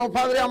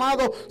Padre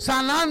amado,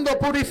 sanando,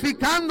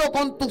 purificando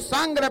con tu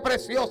sangre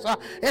preciosa.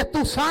 Es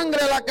tu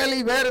sangre la que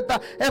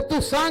liberta, es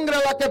tu sangre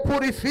la que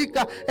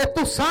purifica, es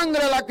tu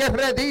sangre la que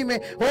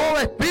redime. Oh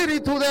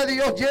Espíritu de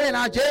Dios,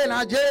 llena,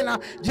 llena, llena,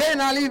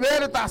 llena,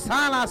 liberta,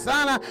 sana,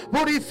 sana,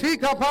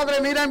 purifica,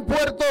 Padre. Mira en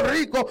Puerto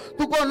Rico,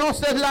 tú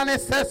conoces la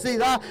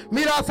necesidad.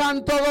 Mira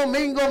Santo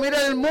Domingo,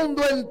 mira el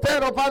mundo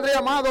entero, Padre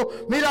amado.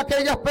 Mira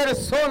aquellas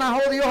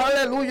personas, oh Dios,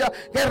 aleluya,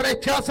 que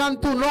rechazan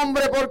tu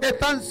nombre porque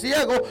están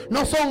ciegos.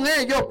 No son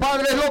ellos,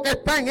 Padre, es lo que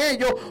está en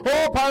ellos.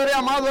 Oh Padre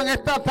amado, en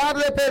esta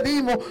tarde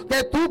pedimos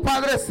que tú,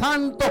 Padre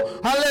Santo,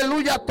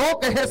 aleluya,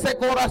 toques ese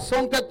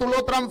corazón, que tú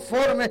lo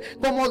transformes,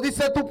 como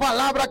dice tu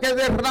palabra, que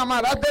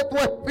derramarás de tu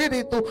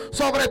espíritu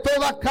sobre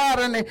toda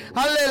carne,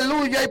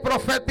 aleluya, y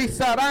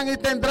profetizarán y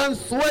tendrán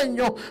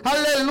sueños,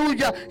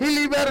 aleluya, y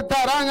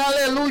libertarán,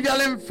 aleluya,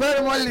 al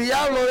enfermo. El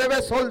diablo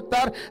debe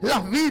soltar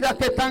las vidas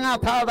que están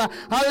atadas,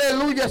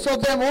 aleluya. Esos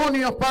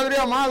demonios, Padre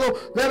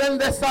amado, deben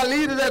de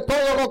salir de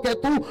todo lo que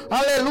tú,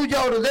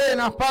 aleluya,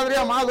 ordenas, Padre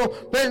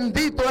amado.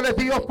 Bendito eres,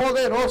 Dios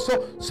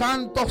poderoso,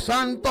 santo,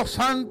 santo,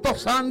 santo,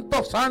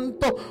 santo,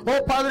 santo.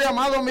 Oh Padre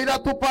amado,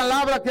 mira tu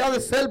palabra que ha de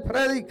ser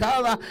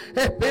predicada.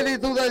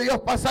 Espíritu de Dios,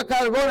 pasa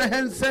carbones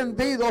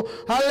encendidos,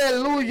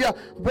 aleluya.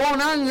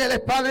 Pon ángeles,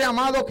 Padre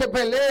amado, que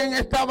peleen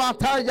esta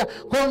batalla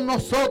con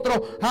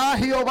nosotros. Ah,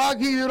 Jehová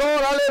Gibor,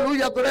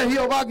 aleluya, tú eres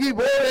Jehová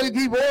Gibor, el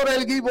Gibor,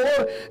 el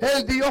Gibor,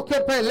 el Dios que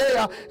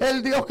pelea,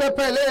 el Dios que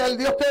pelea, el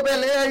Dios que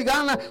pelea y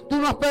gana. Tú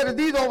no has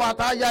perdido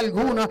batalla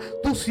alguna,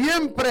 tú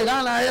siempre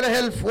ganas, eres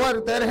el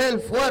fuerte,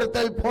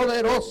 el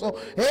poderoso.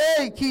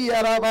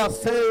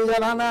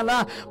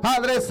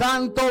 Padre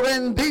Santo,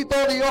 bendito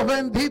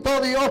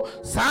Dios,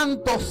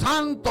 santo,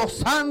 santo,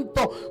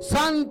 santo,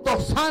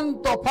 santo,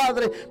 santo,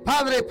 Padre,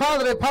 Padre,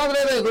 Padre, Padre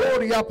de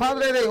gloria,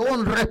 Padre de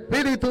honra,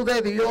 Espíritu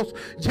de Dios,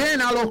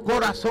 llena los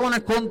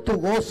corazones con tu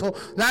gozo.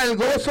 El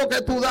gozo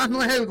que tú das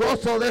no es el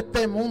gozo de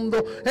este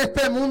mundo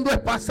es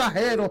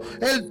pasajero,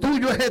 el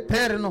tuyo es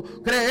eterno.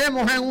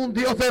 Creemos en un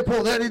Dios de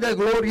poder y de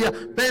gloria.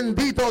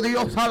 Bendito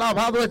Dios,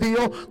 alabado es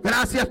Dios.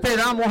 Gracias te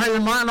damos,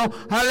 hermano,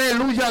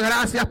 aleluya,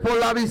 gracias por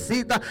la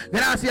visita,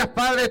 gracias,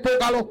 Padre.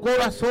 Toca los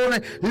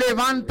corazones,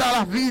 levanta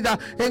las vidas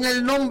en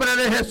el nombre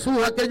de Jesús.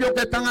 Aquellos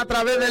que están a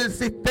través del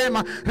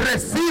sistema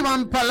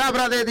reciban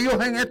palabra de Dios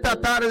en esta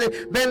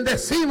tarde.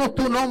 Bendecimos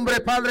tu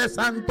nombre, Padre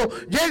Santo.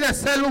 Llega a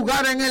ese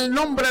lugar en el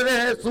nombre de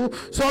Jesús.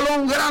 Solo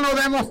un grano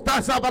de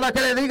mostaza para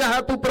que le digas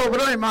a tu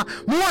problema: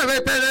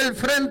 muévete del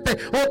frente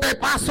o te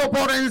paso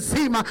por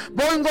encima.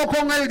 Vengo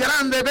con el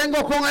grande,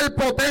 vengo con el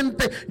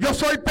potente. Yo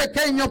soy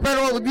pequeño,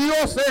 pero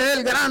Dios es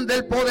el grande,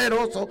 el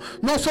poderoso.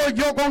 No soy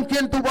yo con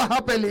quien tú vas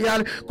a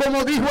pelear.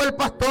 Como dijo el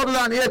pastor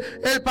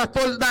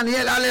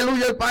Daniel,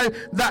 aleluya, el padre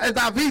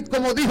David,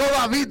 como dijo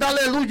David,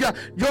 aleluya.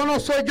 Yo no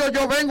soy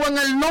yo vengo en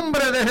el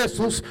nombre de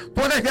Jesús.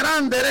 Tú eres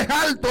grande, eres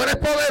alto, eres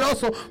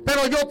poderoso,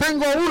 pero yo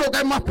tengo uno que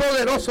es más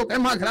poderoso, que es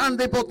más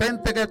grande y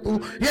potente que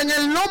tú. Y en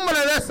el nombre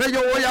de ese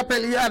yo voy a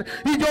pelear,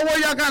 y yo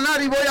voy a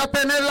ganar, y voy a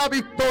tener la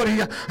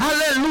victoria.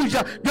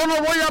 Aleluya. Yo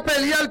no voy a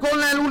pelear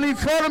con el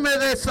uniforme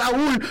de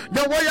Saúl.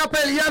 Yo voy a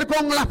pelear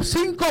con las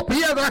 5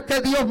 piedras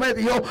que Dios me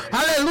dio.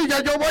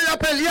 Aleluya. Yo voy a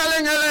pelear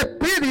en el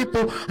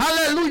Espíritu.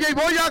 Aleluya. Y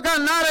voy a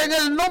ganar en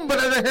el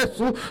nombre de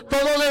Jesús.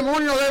 Todo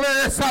demonio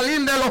debe de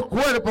salir de los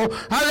cuerpos.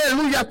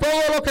 Aleluya.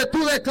 Todo lo que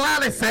tú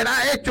declares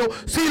será hecho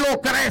si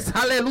lo crees.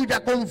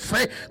 Aleluya. Con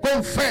fe,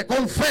 con fe,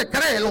 con fe.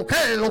 Créelo,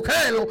 créelo,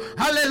 créelo.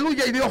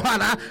 Aleluya. Y Dios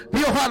hará.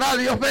 Dios hará.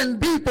 Dios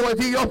bendito es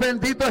Dios.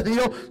 Bendito es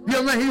Dios.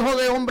 Dios no es hijo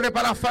de hombre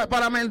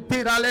para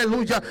mentir.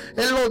 Aleluya.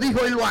 Él lo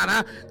dijo y lo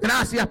hará.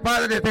 Gracias,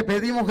 Padre. Te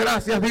pedimos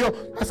gracias, Dios.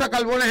 Pasa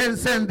carbones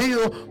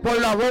encendidos por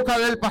la boca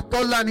del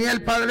pastor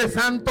Daniel, Padre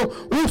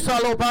Santo.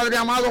 Úsalo, Padre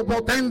amado,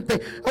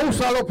 potente.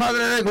 Úsalo,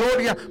 Padre de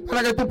gloria,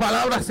 para que tu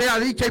palabra sea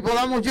dicha y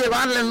podamos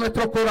llevarla en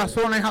nuestros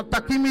corazones. Hasta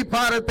aquí mi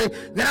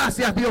parte.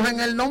 Gracias, Dios, en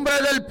el nombre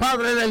del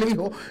Padre, del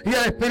Hijo y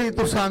del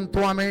Espíritu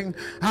Santo. Amén.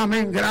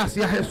 Amén.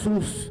 Gracias,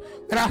 Jesús.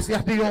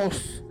 Gracias,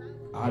 Dios.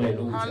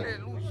 Aleluya.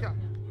 Aleluya.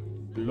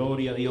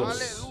 Gloria a Dios.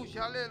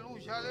 Aleluya,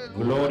 aleluya,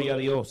 aleluya. Gloria a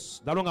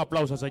Dios. Dale un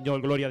aplauso al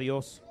Señor. Gloria a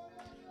Dios.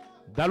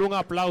 Dale un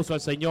aplauso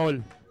al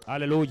Señor.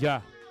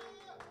 Aleluya.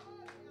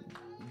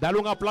 Dale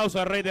un aplauso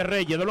al Rey de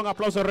Reyes. Dale un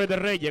aplauso al Rey de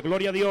Reyes.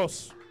 Gloria a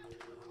Dios.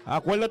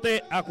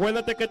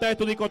 Acuérdate que esta es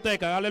tu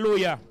discoteca.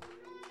 Aleluya.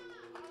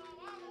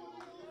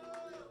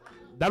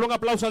 Dale un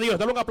aplauso a Dios.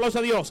 Dale un aplauso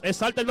a Dios.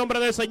 Exalta el nombre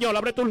del Señor.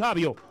 Abre tus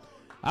labios.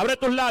 Abre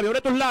tus labios.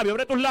 Abre tus labios.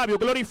 Abre tus labios.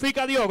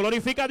 Glorifica a Dios.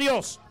 Glorifica a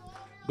Dios.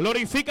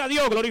 Glorifica a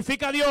Dios.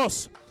 Glorifica a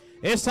Dios.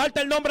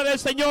 Exalta el nombre del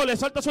Señor.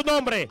 Exalta su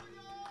nombre.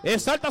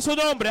 Exalta su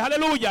nombre.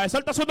 Aleluya.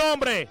 Exalta su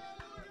nombre.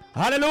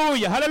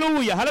 Aleluya.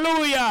 Aleluya.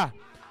 Aleluya.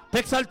 Te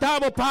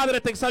exaltamos,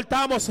 Padre. Te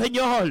exaltamos,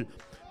 Señor.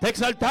 Te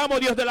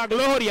exaltamos, Dios de la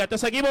gloria. Te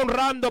seguimos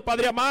honrando,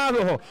 Padre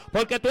amado,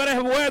 porque tú eres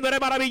bueno,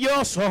 eres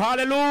maravilloso.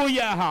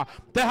 Aleluya.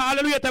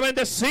 Aleluya, te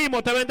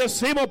bendecimos,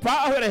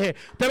 Padre.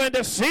 Te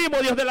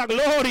bendecimos, Dios de la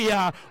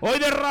gloria. Hoy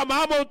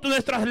derramamos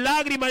nuestras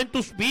lágrimas en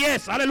tus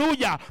pies.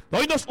 Aleluya.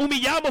 Hoy nos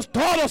humillamos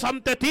todos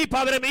ante ti,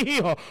 Padre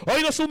mío.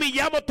 Hoy nos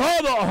humillamos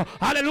todos.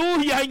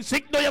 Aleluya, en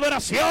signo de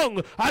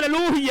adoración.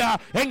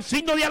 Aleluya, en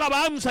signo de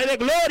alabanza y de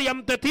gloria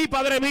ante ti,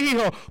 Padre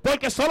mío.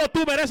 Porque solo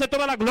tú mereces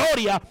toda la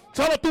gloria.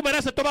 Solo tú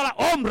mereces toda la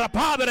honra,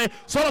 Padre.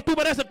 Solo tú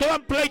mereces toda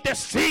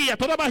pleitesía,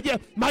 toda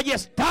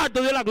majestad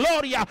de la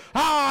gloria.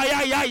 Ay,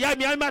 ay, ay, ay,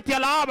 mi alma te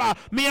alaba.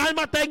 Mi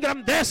alma te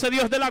engrandece,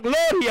 Dios de la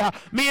gloria.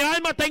 Mi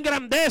alma te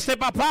engrandece,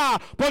 papá,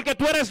 porque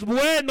tú eres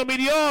bueno, mi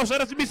Dios.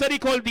 Eres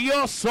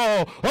misericordioso.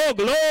 Oh,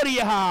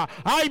 gloria.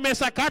 Ay, me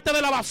sacaste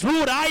de la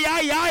basura. Ay,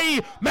 ay,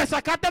 ay. Me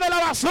sacaste de la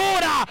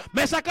basura.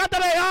 Me sacaste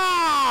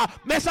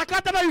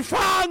del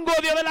fango,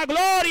 Dios de la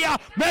gloria.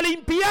 Me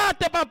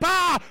limpiaste,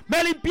 papá.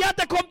 Me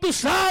limpiaste con tu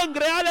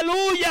sangre.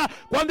 Aleluya.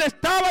 Cuando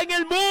estaba en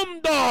el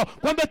mundo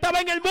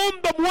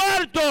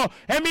muerto,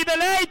 en mis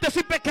deleites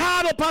y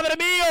pecados, Padre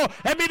mío,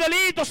 en mis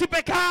delitos y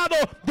pecados,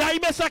 de ahí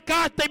me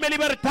sacaste y me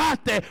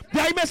libertaste.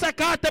 De ahí me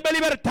sacaste y me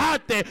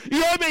libertaste. Y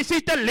hoy me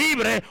hiciste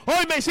libre.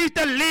 Hoy me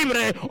hiciste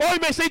libre. Hoy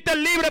me hiciste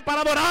libre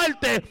para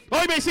adorarte.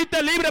 Hoy me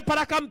hiciste libre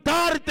para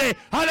cantarte.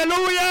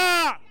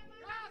 Aleluya.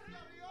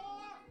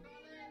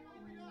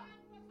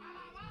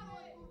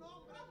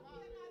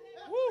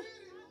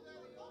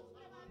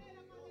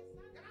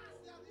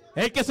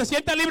 El que se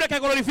siente libre que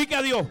glorifique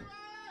a Dios.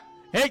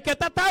 El que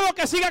está atado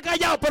que siga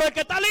callado, pero el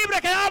que está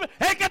libre que hable,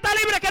 el que está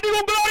libre que diga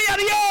un gloria a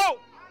Dios.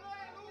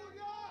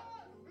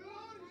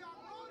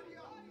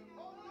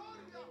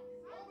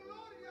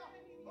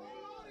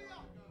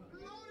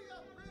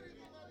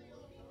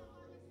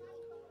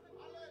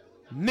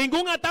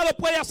 Ningún atado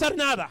puede hacer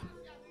nada.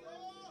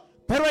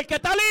 Pero el que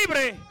está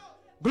libre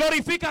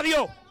glorifica a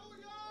Dios.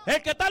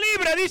 El que está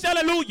libre dice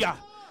aleluya.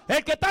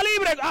 El que está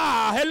libre,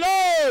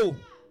 hello.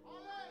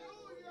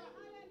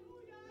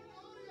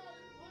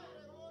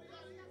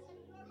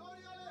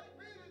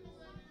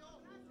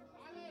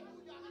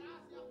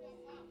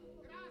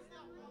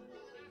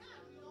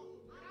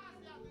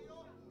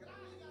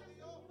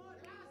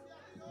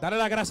 Dale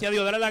la gracia a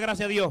Dios, dale la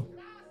gracia a Dios.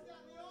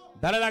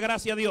 Dale la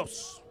gracia a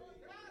Dios.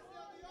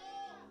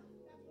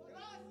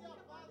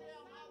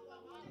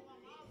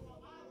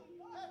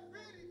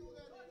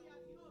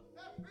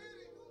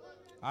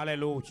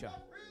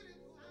 Aleluya.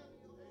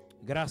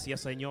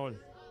 Gracias,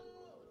 Señor.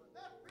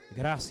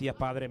 Gracias,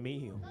 Padre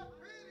mío.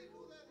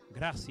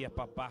 Gracias,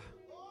 papá.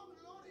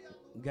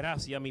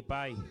 Gracias, mi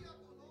Pai.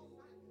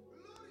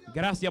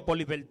 Gracias por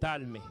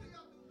libertarme.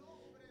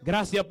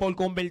 Gracias por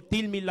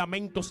convertir mis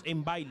lamentos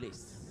en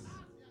bailes.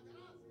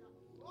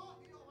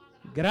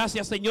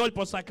 Gracias, Señor,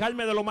 por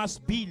sacarme de lo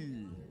más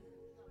vil.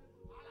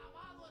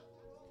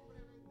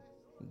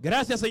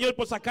 Gracias, Señor,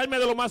 por sacarme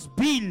de lo más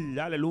vil.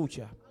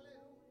 Aleluya.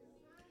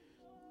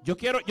 Yo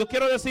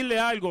quiero decirle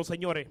algo,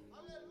 señores.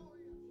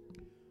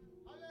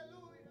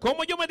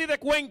 ¿Cómo yo me di de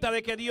cuenta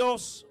de que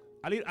Dios...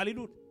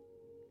 Aleluya.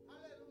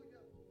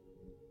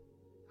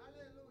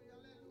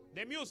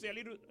 The music,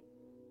 aleluya.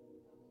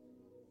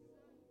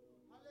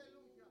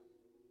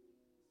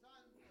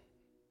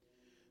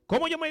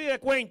 ¿Cómo yo me di de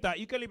cuenta?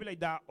 You can leave it like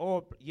that.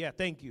 Oh, yeah,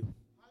 thank you.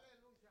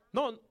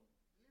 No.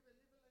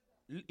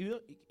 You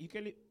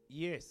can leave,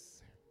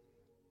 yes.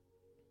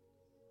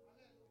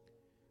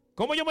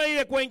 ¿Cómo yo me di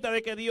de cuenta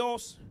de que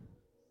Dios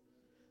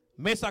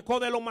me sacó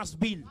de lo más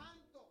vil?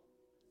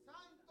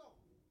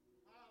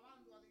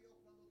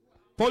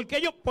 ¿Por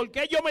qué yo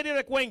me di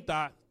de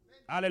cuenta,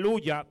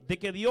 aleluya, de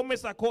que Dios me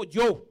sacó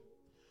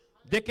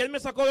de que Él me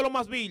sacó de lo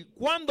más vil?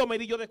 ¿Cuándo me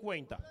di yo de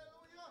cuenta?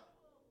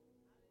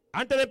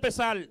 Antes de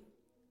empezar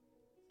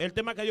el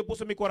tema que Dios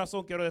puso en mi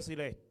corazón, quiero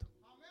decirle esto.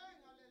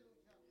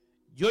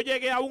 Yo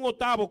llegué a un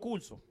 8º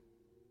curso.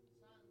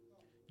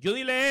 Yo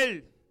dile a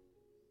Él,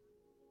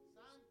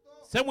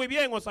 sé muy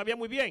bien o sabía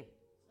muy bien.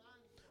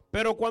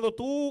 Pero cuando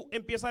tú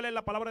empiezas a leer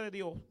la palabra de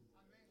Dios,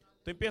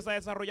 tú empiezas a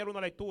desarrollar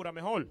una lectura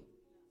mejor.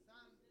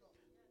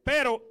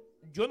 Pero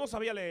yo no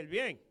sabía leer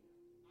bien.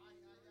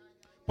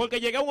 Porque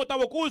llegué a un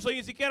 8º curso y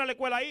ni siquiera a la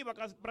escuela iba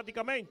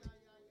prácticamente.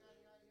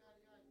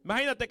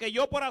 Imagínate que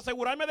yo, por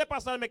asegurarme de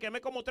pasar, me quemé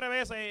como 3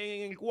 veces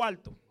en el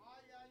cuarto.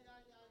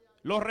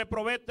 Lo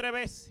reprobé 3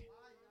 veces.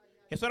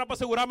 Eso era para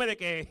asegurarme de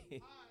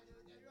que...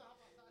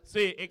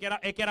 Sí, es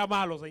que era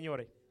malo,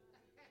 señores.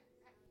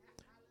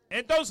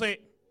 Entonces,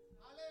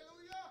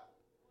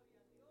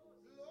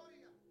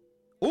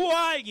 hubo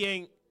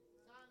alguien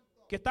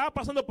que estaba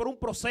pasando por un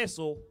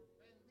proceso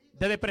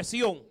de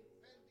depresión.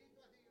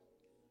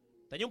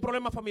 Tenía un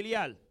problema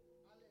familiar.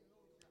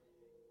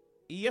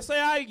 Y ese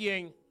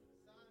alguien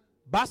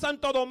va a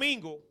Santo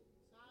Domingo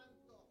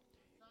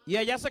y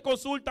allá se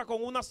consulta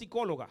con una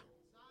psicóloga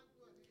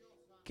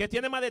que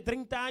tiene más de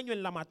 30 años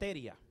en la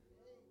materia.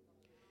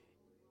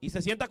 Y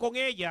se sienta con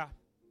ella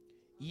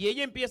y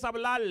ella empieza a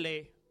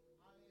hablarle,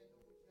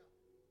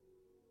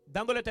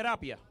 dándole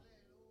terapia.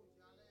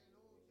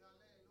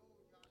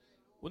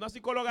 Una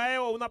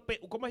psicóloga o una,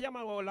 ¿cómo se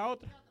llama la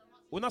otra?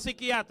 Una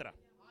psiquiatra,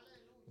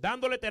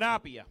 dándole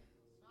terapia.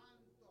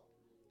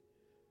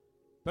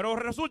 Pero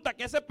resulta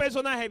que ese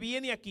personaje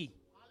viene aquí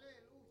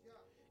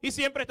y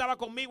siempre estaba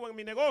conmigo en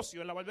mi negocio,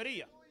 en la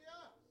barbería.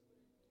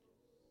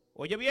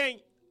 Oye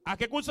bien, ¿a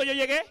qué curso yo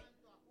llegué?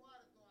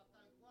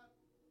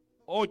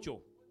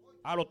 8,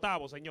 al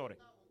octavo, señores.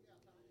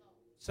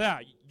 O sea,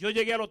 yo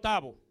llegué al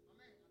octavo.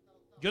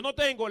 Yo no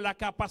tengo la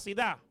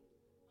capacidad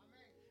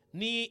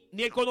ni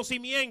el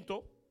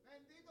conocimiento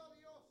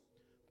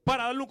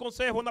para darle un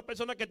consejo a una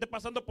persona que esté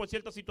pasando por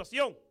cierta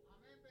situación.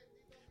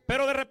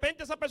 Pero de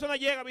repente esa persona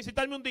llega a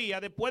visitarme un día,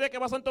 después de que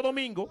va a Santo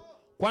Domingo,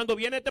 cuando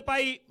viene a este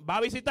país, va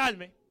a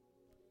visitarme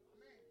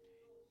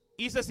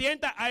y se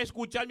sienta a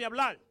escucharme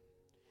hablar.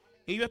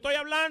 Y yo estoy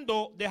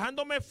hablando,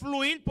 dejándome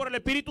fluir por el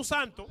Espíritu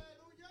Santo.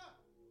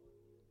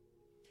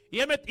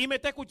 Y me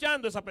está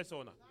escuchando esa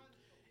persona.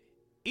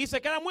 Y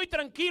se queda muy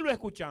tranquilo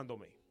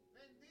escuchándome.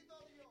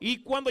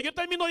 Y cuando yo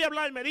termino de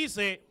hablar, me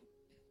dice: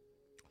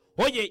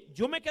 oye,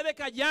 yo me quedé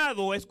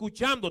callado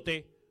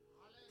escuchándote,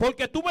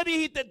 porque tú me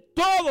dijiste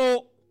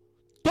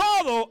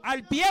todo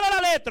al pie de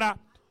la letra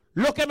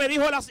lo que me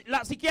dijo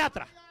la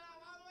psiquiatra.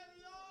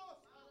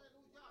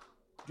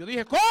 Yo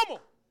dije, ¿cómo?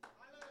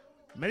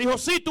 Me dijo,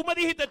 sí, tú me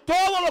dijiste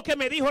todo lo que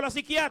me dijo la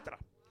psiquiatra.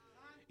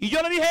 Y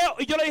yo le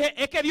dije,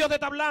 es que Dios te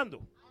está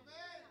hablando.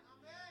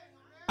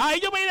 Ahí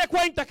yo me di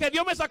cuenta que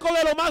Dios me sacó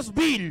de lo más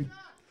vil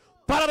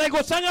para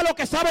desgozar a lo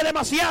que sabe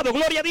demasiado,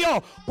 gloria a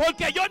Dios.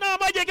 Porque yo nada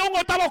más llegué a un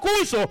octavo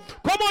curso.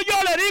 ¿Cómo yo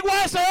le digo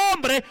a ese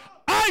hombre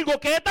algo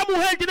que esta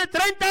mujer tiene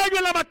 30 años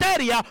en la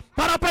materia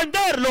para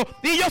aprenderlo,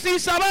 y yo sin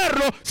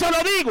saberlo se lo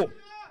digo?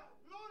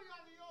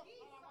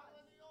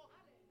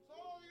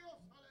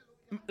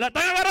 ¿La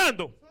están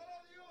agarrando?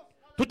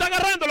 ¿Tú estás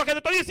agarrando lo que te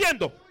estoy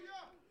diciendo?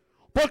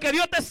 Porque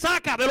Dios te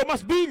saca de lo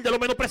más vil, de lo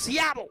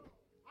menospreciado,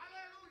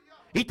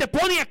 y te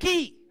pone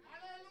aquí.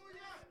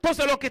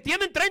 Entonces los que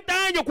tienen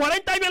 30 años,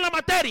 40 años en la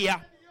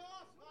materia,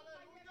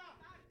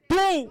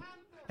 tú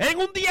en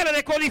un día le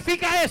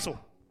decodificas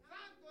eso.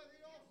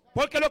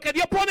 Porque lo que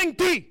Dios pone en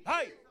ti,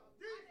 ay,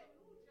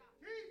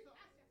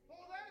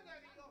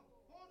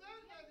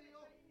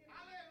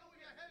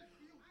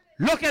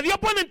 lo que Dios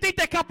pone en ti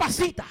te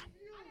capacita.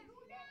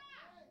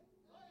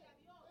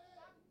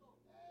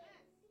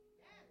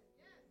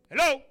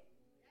 Hello.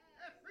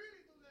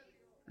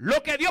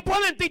 Lo que Dios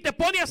pone en ti te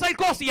pone a hacer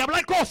cosas y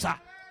hablar cosas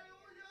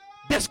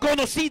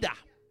desconocidas,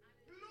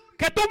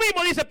 que tú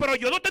mismo dices, pero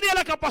yo no tenía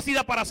la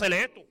capacidad para hacer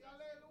esto.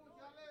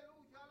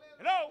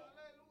 Hello.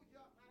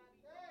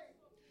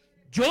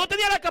 Yo no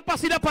tenía la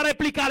capacidad para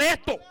explicar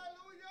esto.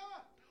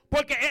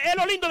 Porque es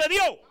lo lindo de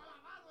Dios.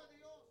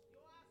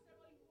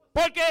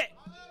 Porque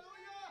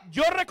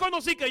yo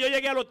reconocí que yo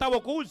llegué al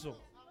octavo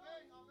curso,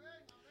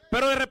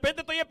 pero de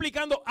repente estoy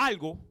explicando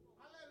algo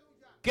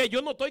que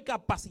yo no estoy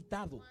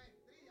capacitado.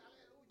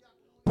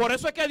 Por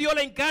eso es que a Dios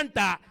le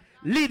encanta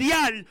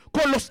lidiar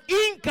con los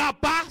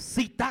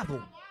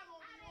incapacitados.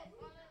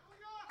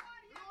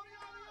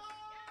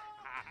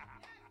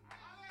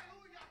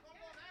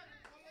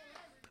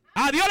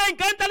 A Dios le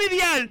encanta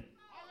lidiar.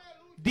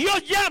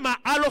 Dios llama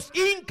a los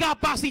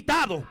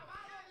incapacitados.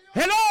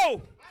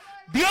 Hello.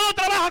 Dios no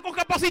trabaja con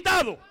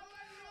capacitados.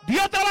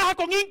 Dios trabaja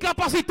con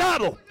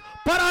incapacitados,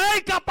 para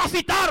Él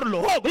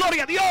capacitarlo. Oh,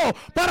 gloria a Dios.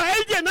 Para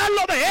Él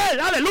llenarlo de Él.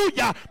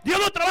 Aleluya. Dios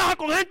no trabaja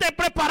con gente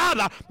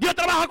preparada. Dios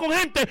trabaja con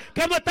gente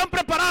que no están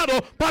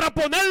preparados para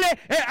ponerle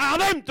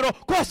adentro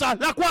cosas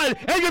las cuales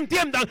ellos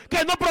entiendan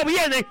que no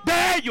provienen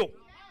de ellos.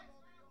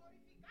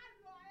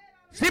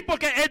 Sí,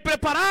 porque el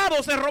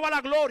preparado se roba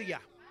la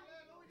gloria.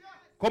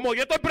 Como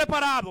yo estoy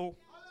preparado.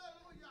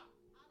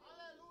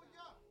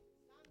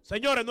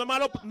 Señores, no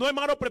es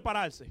malo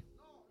prepararse.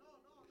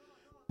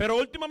 Pero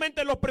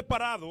últimamente los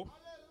preparados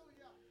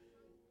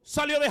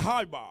salió de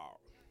Harvard,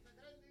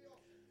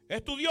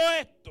 estudió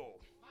esto,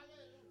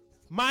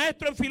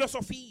 maestro en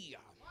filosofía,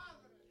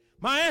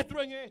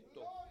 maestro en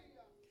esto,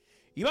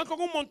 y van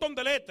con un montón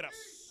de letras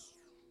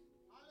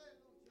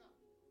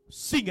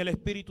sin el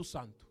Espíritu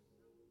Santo,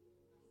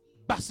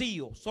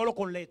 vacío, solo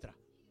con letras.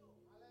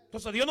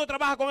 Entonces Dios no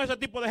trabaja con ese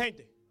tipo de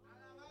gente.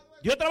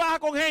 Dios trabaja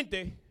con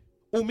gente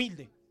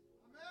humilde,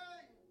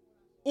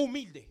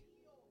 humilde.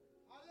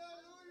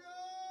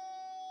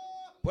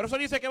 Por eso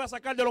dice que va a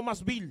sacar de lo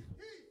más vil,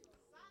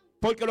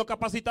 porque los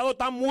capacitados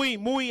están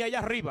muy allá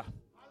arriba.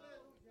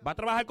 Va a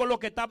trabajar con lo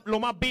que está lo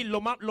más vil,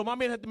 lo más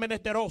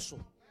menesteroso.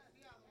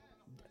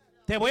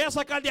 Te voy a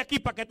sacar de aquí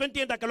para que tú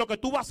entiendas que lo que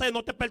tú vas a hacer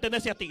no te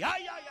pertenece a ti.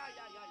 Ay, ay, ay, ay,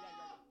 ay,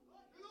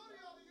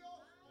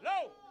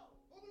 ay. No.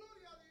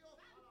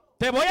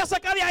 Te voy a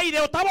sacar de ahí,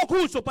 de octavo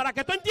curso, para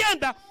que tú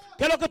entiendas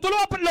que lo que tú le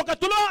vas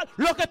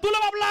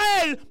a hablar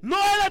a él no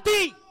es de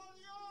ti.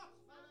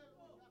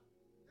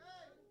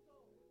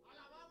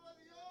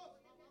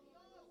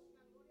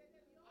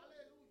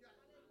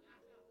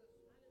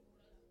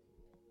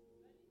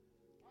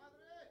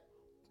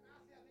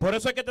 Por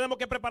eso es que tenemos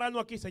que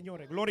prepararnos aquí,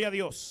 señores. Gloria a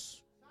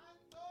Dios.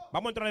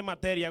 Vamos a entrar en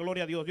materia,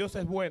 gloria a Dios. Dios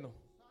es bueno.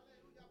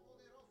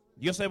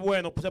 Dios es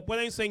bueno. Se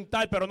pueden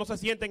sentar, pero no se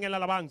sienten en la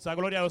alabanza.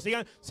 Gloria a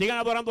Dios. Sigan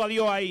adorando a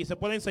Dios ahí. Se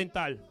pueden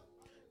sentar.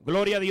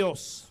 Gloria a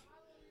Dios.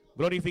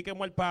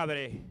 Glorifiquemos al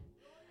Padre.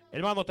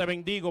 Hermano, te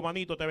bendigo,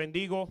 manito, te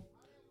bendigo.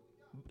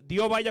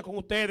 Dios vaya con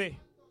ustedes.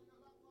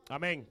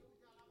 Amén.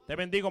 Te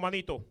bendigo,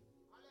 manito.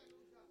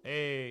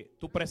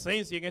 Tu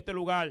presencia en este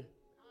lugar,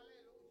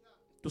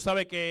 tú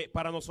sabes que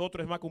para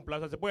nosotros es más que un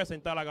placer. Se puede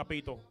sentar,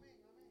 Agapito.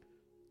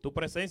 Tu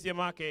presencia es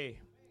más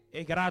que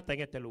es grata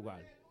en este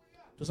lugar.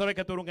 Tú sabes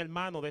que tú eres un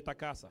hermano de esta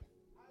casa.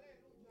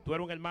 Tú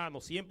eres un hermano.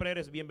 Siempre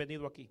eres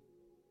bienvenido aquí.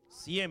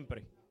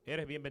 Siempre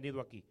eres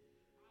bienvenido aquí.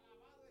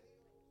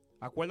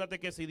 Acuérdate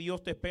que si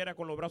Dios te espera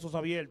con los brazos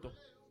abiertos,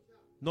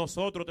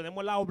 nosotros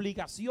tenemos la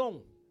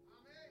obligación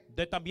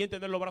de también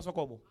tener los brazos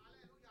como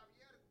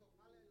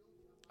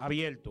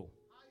abiertos.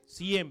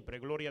 Siempre,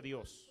 gloria a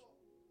Dios.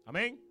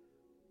 Amén.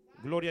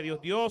 Gloria a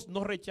Dios. Dios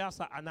no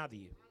rechaza a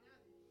nadie.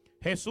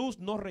 Jesús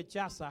no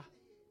rechaza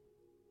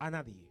a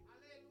nadie.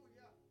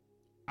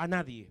 A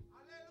nadie.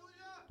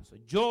 Entonces,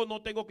 yo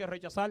no tengo que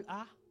rechazar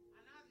a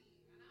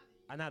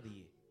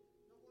nadie.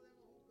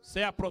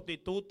 Sea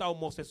prostituta,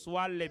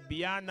 homosexual,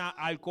 lesbiana,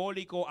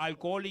 alcohólico,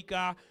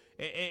 alcohólica,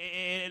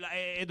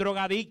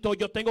 drogadicto,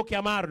 yo tengo que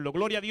amarlo.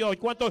 Gloria a Dios.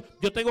 ¿Cuánto?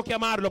 Yo tengo que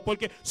amarlo,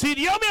 porque si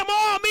Dios me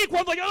amó a mí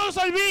cuando yo no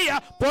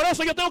servía, por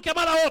eso yo tengo que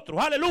amar a otros.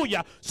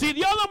 Aleluya. Si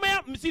Dios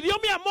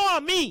me amó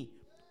a mí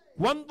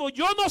cuando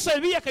yo no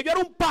servía, que yo era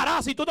un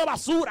parásito, una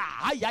basura,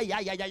 ay,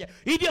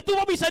 y Dios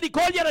tuvo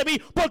misericordia de mí,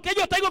 ¿por qué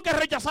yo tengo que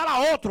rechazar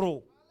a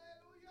otro?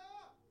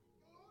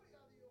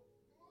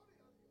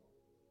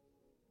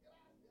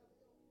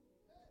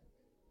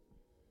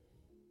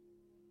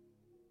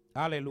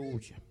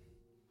 Aleluya.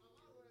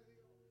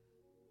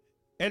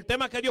 El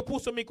tema que Dios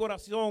puso en mi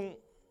corazón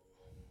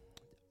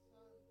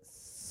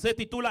se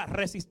titula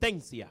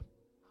resistencia.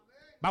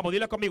 Vamos,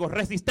 dile conmigo,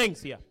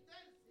 resistencia.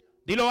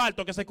 Dilo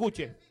alto que se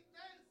escuche.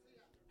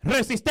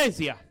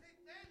 Resistencia.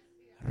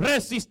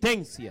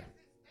 Resistencia.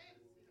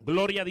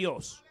 Gloria a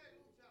Dios.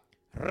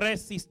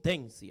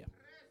 Resistencia.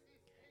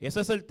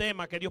 Ese es el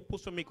tema que Dios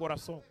puso en mi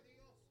corazón.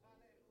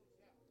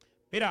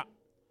 Mira,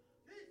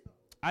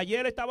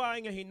 ayer estaba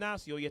en el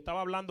gimnasio y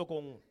estaba hablando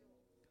con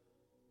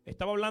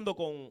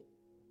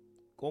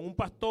un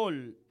pastor,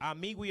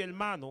 amigo y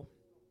hermano.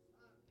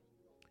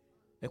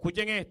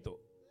 Escuchen esto.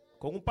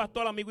 Con un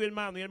pastor, amigo y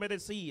hermano, y él me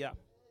decía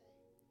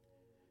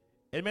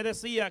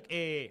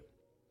que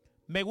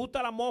me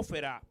gusta la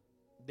atmósfera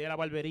de la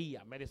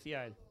barbería, me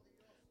decía él.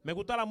 Me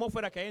gusta la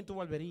atmósfera que hay en tu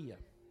barbería,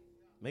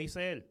 me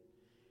dice él.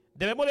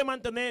 Debemos de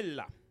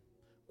mantenerla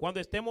cuando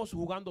estemos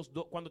jugando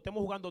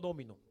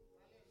domino.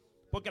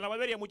 Porque en la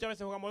barbería muchas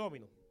veces jugamos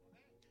domino.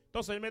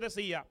 Entonces él me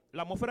decía,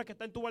 la atmósfera que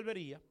está en tu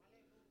barbería,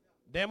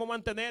 debemos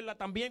mantenerla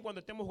también cuando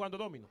estemos jugando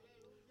domino.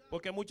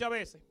 Porque muchas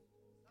veces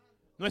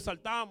nos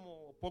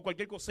exaltamos por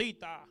cualquier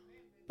cosita,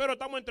 pero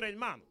estamos entre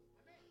hermanos.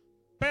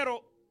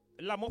 Pero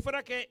la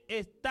atmósfera que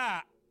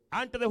está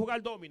antes de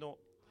jugar domino,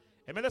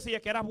 él me decía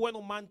que era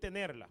bueno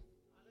mantenerla.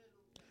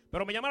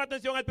 Pero me llama la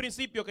atención al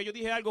principio que yo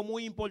dije algo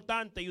muy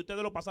importante y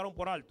ustedes lo pasaron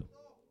por alto.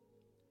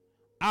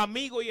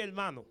 Amigo y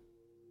hermano.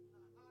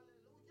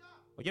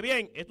 Oye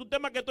bien, es un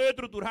tema que estoy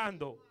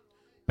estructurando,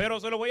 pero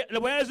le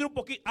voy a decir un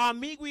poquito.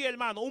 Amigo y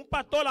hermano, un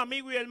pastor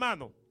amigo y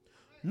hermano.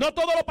 No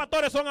todos los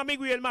pastores son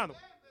amigos y hermanos.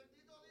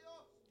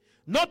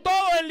 No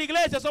todos en la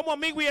iglesia somos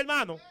amigos y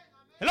hermanos.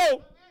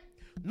 Hello.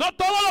 No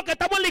todos los que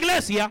estamos en la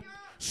iglesia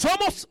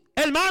somos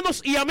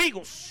hermanos y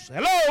amigos.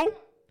 Hello.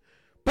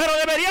 Pero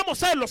deberíamos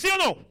serlo, ¿sí o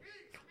no?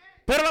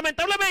 Pero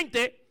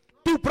lamentablemente,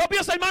 tus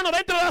propios hermanos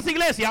dentro de las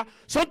iglesias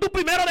son tus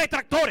primeros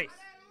detractores.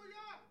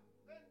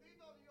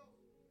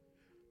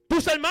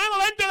 Tus hermanos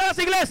dentro de las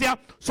iglesias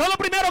son los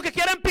primeros que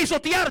quieren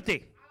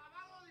pisotearte.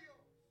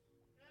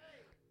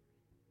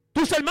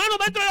 Tus hermanos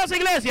dentro de las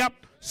iglesias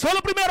son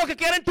los primeros que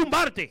quieren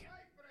tumbarte.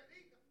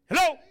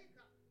 Hello.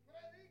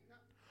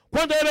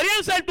 Cuando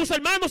deberían ser tus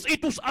hermanos y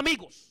tus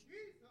amigos.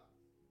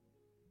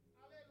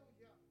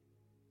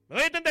 ¿Me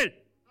voy a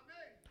entender?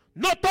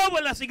 No todos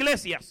en las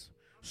iglesias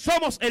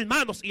somos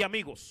hermanos y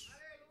amigos.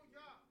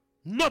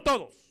 No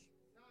todos.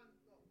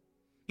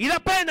 Y da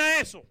pena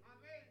eso.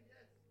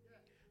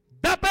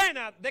 Da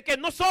pena de que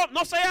no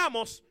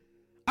seamos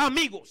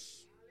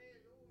amigos.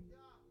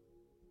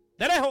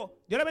 De lejos,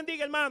 Dios le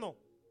bendiga, hermano.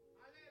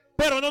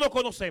 Pero no nos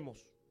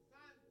conocemos.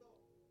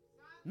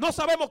 No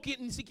sabemos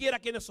ni siquiera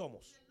quiénes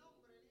somos.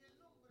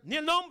 Ni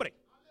el nombre.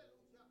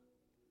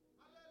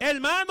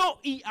 Hermano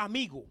y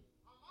amigo.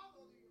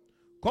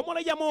 ¿Cómo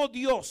le llamó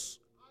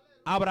Dios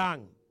a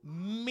Abraham?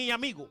 Mi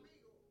amigo.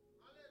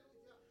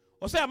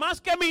 O sea, más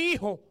que mi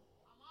hijo,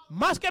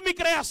 más que mi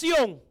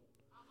creación,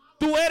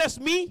 tú eres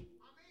mi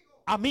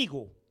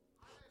amigo.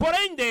 Por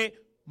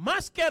ende,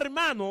 más que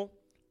hermano,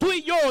 tú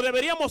y yo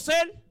deberíamos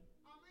ser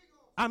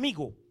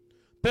amigos.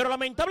 Pero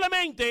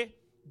lamentablemente,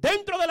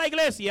 dentro de la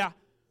iglesia,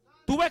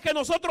 tú ves que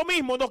nosotros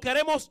mismos nos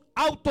queremos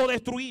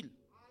autodestruir.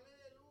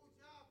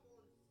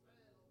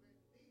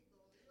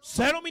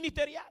 Celo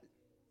ministerial.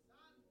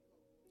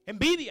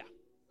 Envidia.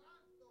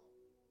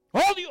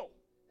 Odio.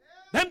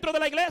 Dentro de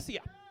la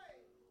iglesia.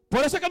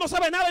 Por eso es que no se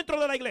ve nada dentro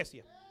de la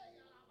iglesia.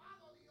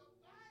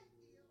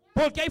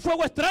 Porque hay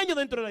fuego extraño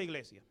dentro de la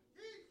iglesia.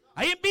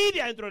 Hay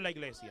envidia dentro de la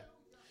iglesia.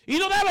 Y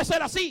no debe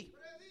ser así.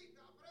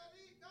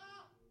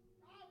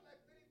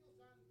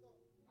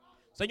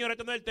 Señor,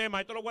 este no es el tema.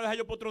 Esto lo voy a dejar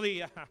yo para otro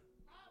día.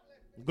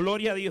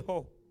 Gloria a Dios.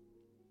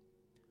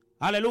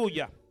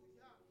 Aleluya.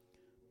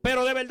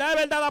 Pero de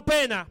verdad da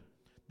pena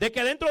de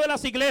que dentro de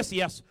las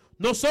iglesias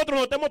nosotros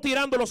nos estemos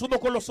tirando los unos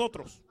con los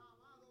otros.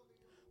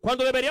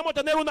 Cuando deberíamos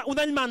tener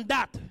una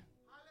hermandad.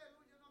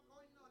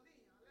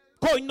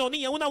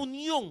 Coinonía, una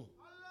unión.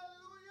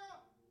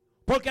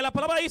 Porque la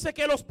palabra dice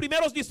que los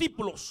primeros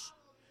discípulos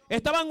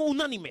estaban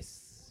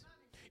unánimes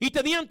y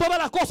tenían todas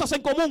las cosas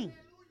en común.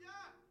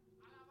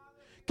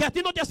 Que a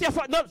ti no te hacía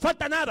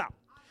falta nada.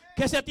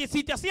 Que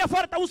si te hacía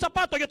falta un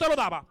zapato, yo te lo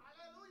daba.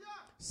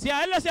 Si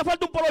a él le hacía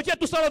falta un poloché,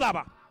 tú se lo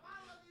dabas.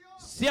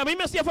 Si a mí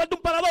me hacía falta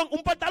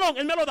un pantalón,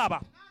 él me lo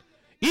daba.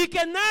 Y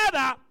que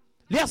nada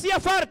le hacía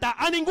falta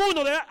a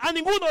ninguno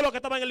de los que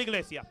estaban en la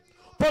iglesia.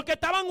 Porque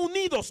estaban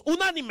unidos,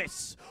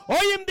 unánimes.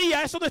 Hoy en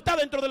día eso no está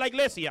dentro de la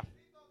iglesia.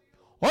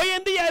 Hoy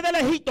en día es de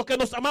lejitos que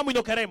nos amamos y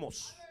nos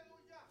queremos.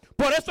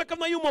 Por eso es que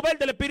no hay un mover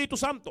del Espíritu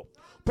Santo.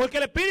 Porque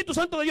el Espíritu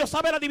Santo de Dios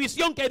sabe la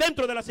división que hay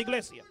dentro de las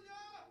iglesias.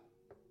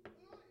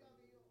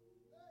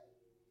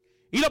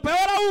 Y lo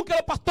peor aún que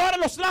los pastores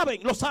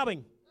lo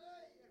saben.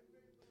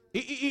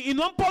 Y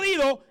no han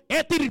podido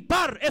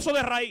extirpar eso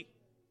de raíz.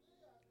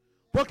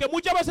 Porque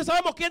muchas veces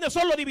sabemos quiénes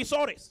son los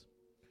divisores.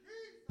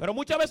 Pero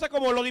muchas veces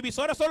como los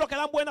divisores son los que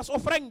dan buenas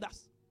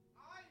ofrendas.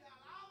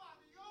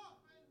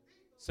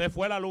 Se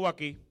fue la luz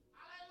aquí.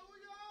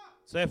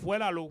 Se fue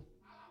la luz.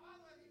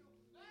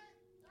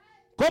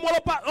 Como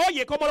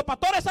los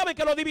pastores saben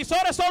que los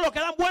divisores son los que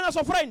dan buenas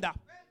ofrendas,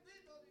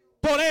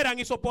 toleran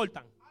y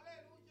soportan.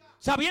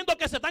 Sabiendo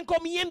que se están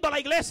comiendo a la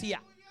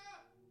iglesia.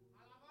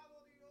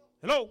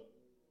 Hello.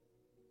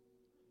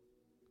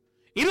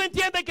 Y no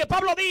entienden que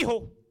Pablo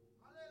dijo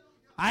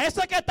a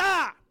ese que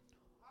está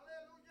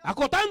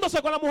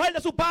acotándose con la mujer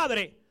de su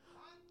padre,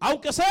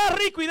 aunque sea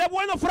rico y dé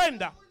buena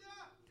ofrenda,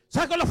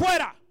 sáquenlo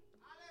fuera,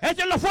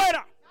 échenlo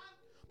fuera,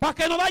 para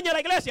que no dañe la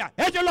iglesia,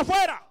 échenlo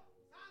fuera.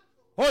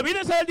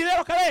 Olvídense del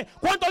dinero que dé.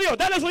 ¿Cuánto dio?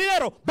 Dale su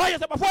dinero,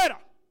 váyase para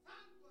afuera.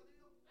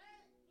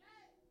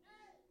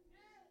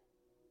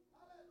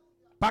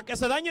 Para que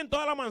se dañen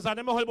toda la manzana,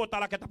 es mejor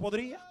botar la que está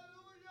podrida.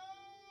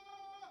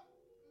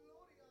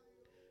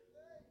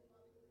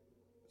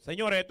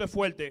 Señores, esto es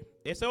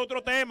fuerte. Ese es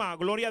otro tema,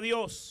 gloria a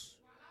Dios,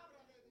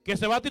 que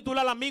se va a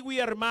titular amigo y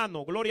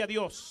hermano, gloria a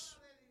Dios.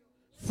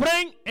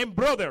 Friend and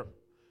brother.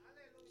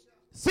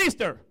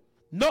 Sister.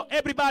 Not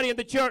everybody in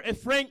the church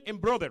is friend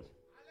and brother.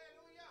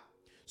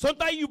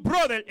 Sometimes your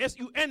brother is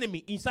your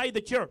enemy inside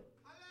the church.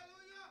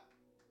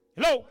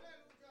 Hello.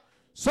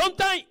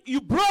 Sometimes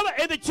your brother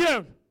in the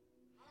church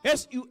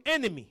is your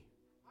enemy.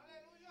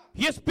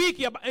 He is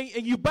speaking about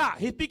and you back.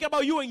 He speaking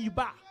about you and you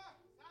back.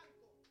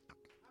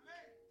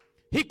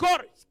 He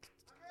caught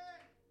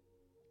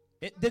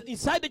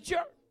inside the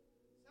church.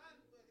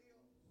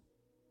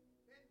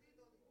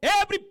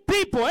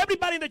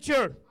 Everybody in the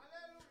church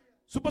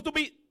supposed to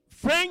be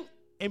friend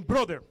and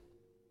brother.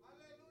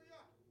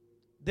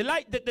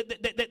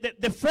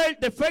 The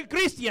fair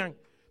Christian,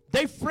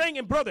 they friend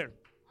and brother.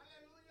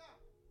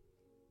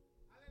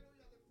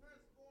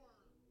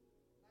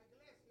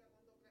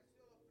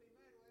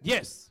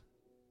 Yes.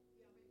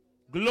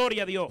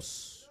 Gloria a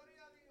Dios.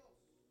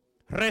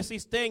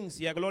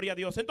 Resistencia, gloria a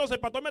Dios. Entonces el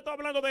pastor me está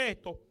hablando de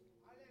esto.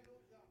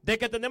 De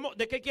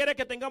que quiere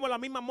que tengamos la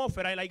misma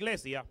atmósfera en la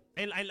iglesia,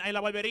 en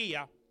la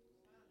barbería.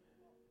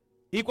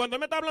 Y cuando él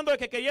me está hablando de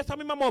que quería esa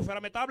misma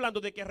atmósfera, me está hablando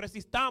de que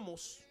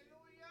resistamos.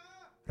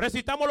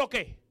 ¿Resistamos lo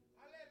qué?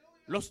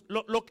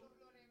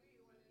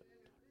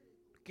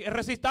 Que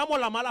resistamos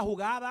la mala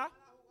jugada.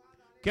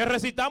 Que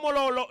resistamos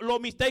los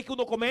mistakes que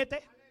uno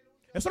comete.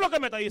 Eso es lo que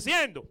me está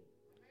diciendo.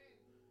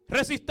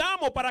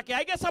 Resistamos para que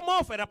haya esa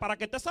atmósfera, para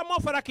que esté esa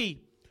atmósfera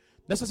aquí.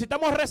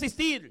 Necesitamos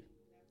resistir.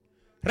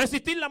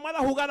 Resistir la mala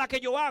jugada que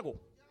yo hago.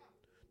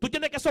 Tú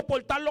tienes que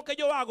soportar lo que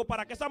yo hago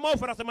para que esa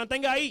atmósfera se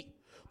mantenga ahí.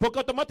 Porque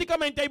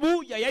automáticamente hay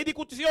bulla y hay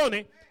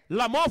discusiones.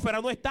 La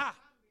atmósfera no está.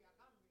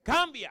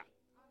 Cambia.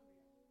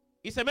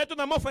 Y se mete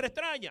una atmósfera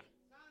extraña.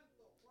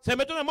 Se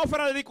mete una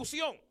atmósfera de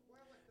discusión.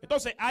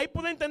 Entonces ahí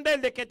puedo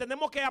entender de que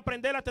tenemos que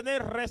aprender a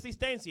tener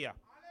resistencia.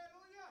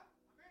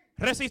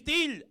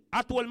 Resistir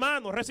a tu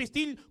hermano.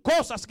 Resistir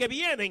cosas que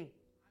vienen.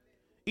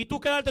 Y tú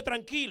quedarte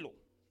tranquilo.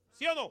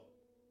 ¿Sí o no?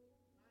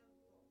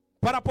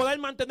 Para poder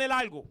mantener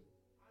algo.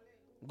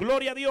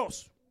 Gloria a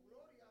Dios.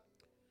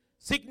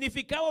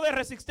 Significado de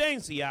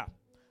resistencia.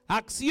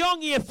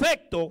 Acción y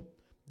efecto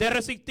de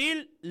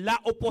resistir la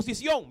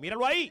oposición.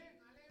 Míralo ahí.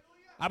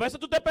 A veces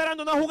tú estás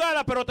esperando una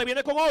jugada, pero te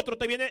viene con otro,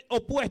 te viene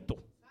opuesto.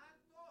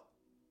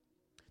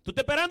 Tú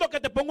estás esperando que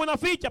te ponga una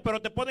ficha,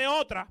 pero te pone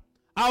otra.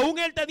 Aún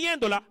él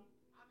teniéndola.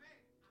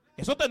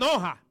 Eso te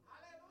enoja.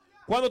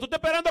 Cuando tú estás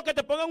esperando que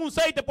te pongan un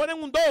 6, te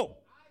ponen un 2.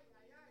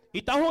 Y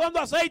estás jugando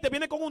a 6, te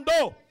viene con un 2.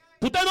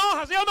 ¿Tú te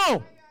enojas, sí o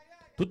no?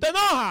 ¿Tú te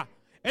enojas?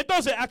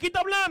 Entonces, aquí está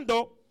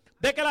hablando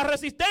de que la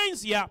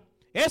resistencia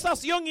es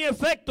acción y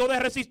efecto de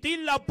resistir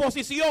la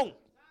oposición.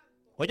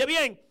 Oye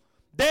bien,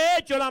 de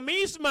hecho la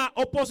misma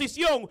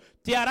oposición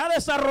te hará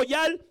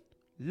desarrollar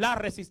la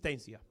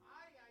resistencia.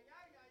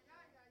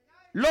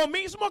 Lo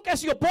mismo que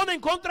se opone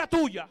en contra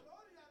tuya.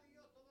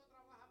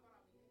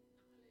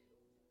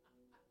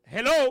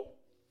 Hello.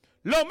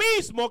 Lo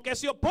mismo que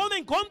se opone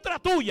en contra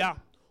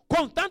tuya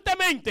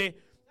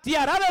constantemente te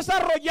hará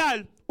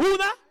desarrollar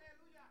una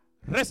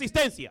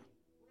resistencia.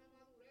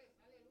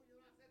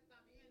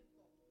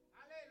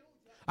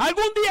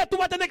 Algún día tú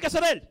vas a tener que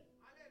ceder,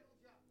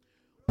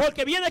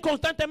 porque viene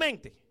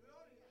constantemente.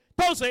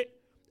 Entonces,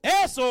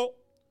 eso,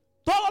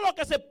 todo lo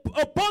que se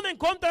opone en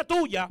contra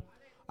tuya,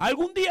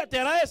 algún día te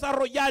hará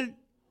desarrollar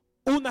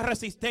una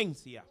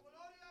resistencia.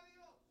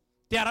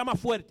 Te hará más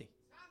fuerte.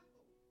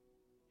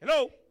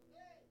 Hello.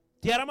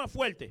 Te hará más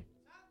fuerte.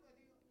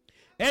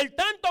 El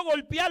tanto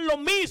golpear lo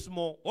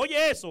mismo,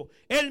 oye eso,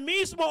 el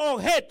mismo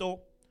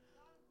objeto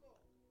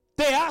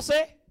te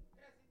hace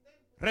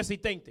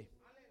resistente.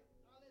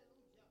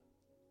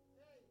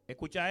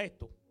 Escucha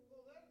esto.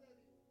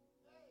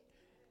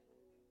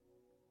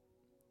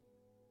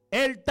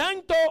 El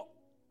tanto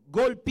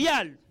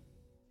golpear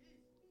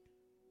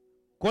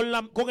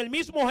con el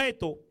mismo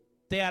objeto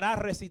te hará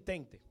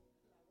resistente.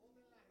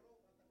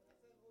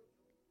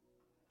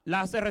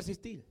 La hace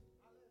resistir.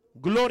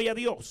 Gloria a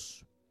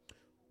Dios.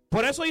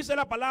 Por eso dice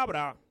la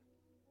palabra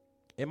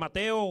en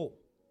Mateo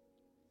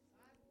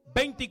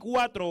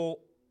 24,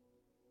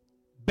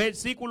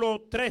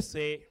 versículo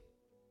 13.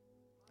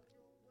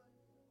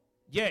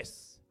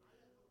 Yes.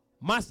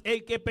 Mas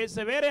el que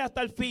persevere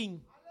hasta el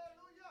fin,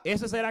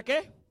 ¿ese será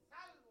qué?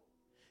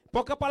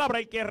 Pocas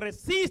palabras, el que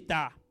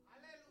resista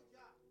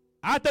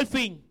hasta el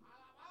fin,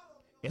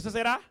 ¿ese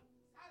será?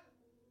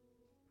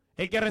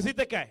 ¿El que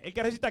resiste qué? ¿El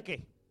que resista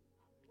qué?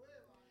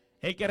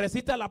 El que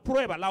resista la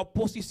prueba, las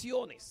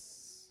oposiciones.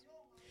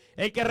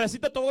 El que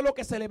resiste todo lo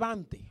que se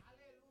levante.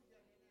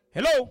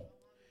 Hello.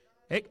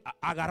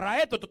 Agarra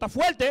esto está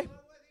fuerte.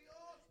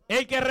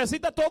 El que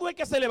resista todo el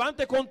que se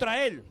levante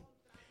contra él.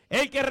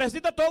 El que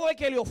resista todo el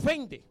que le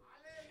ofende.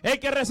 El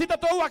que resista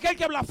todo aquel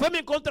que blasfeme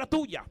en contra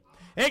tuya.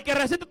 El que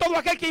resiste todo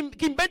aquel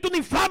que inventa una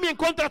infamia en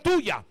contra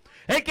tuya.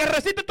 El que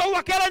resiste todo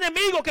aquel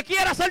enemigo que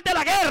quiera hacerte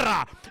la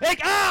guerra.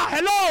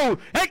 Hello.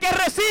 El que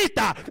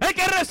resista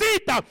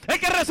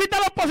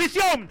la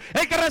oposición,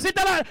 el que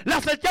resista la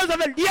acechanza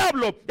del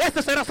diablo,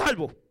 ese será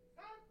salvo.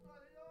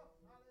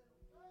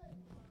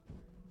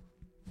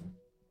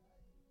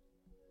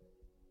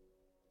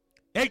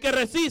 El que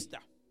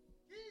resista.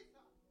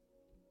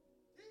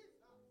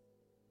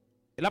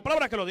 Es la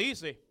palabra que lo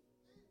dice.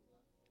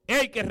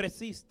 El que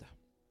resista.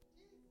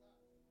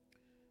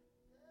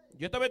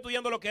 Yo estaba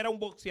estudiando lo que era un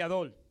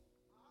boxeador.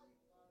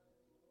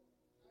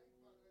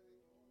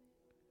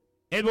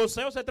 El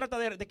boxeo se trata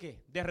de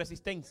 ¿qué? De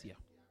resistencia.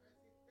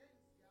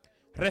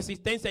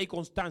 Resistencia y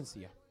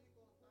constancia.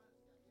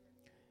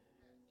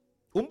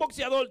 Un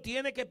boxeador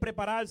tiene que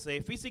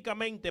prepararse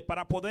físicamente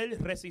para poder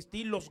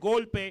resistir los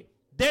golpes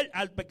del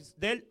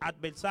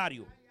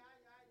adversario.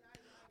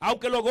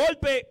 Aunque los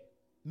golpes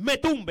me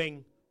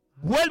tumben,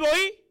 vuelvo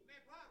y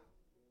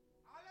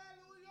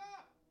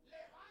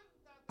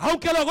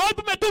aunque los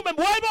golpes me tumben,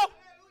 vuelvo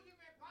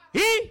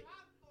y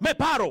me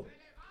paro.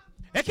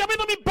 Es que a mí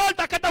no me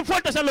importa qué tan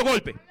fuertes sean los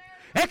golpes.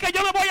 Es que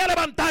yo me voy a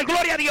levantar,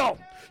 gloria a Dios.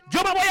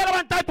 Yo me voy a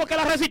levantar porque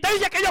la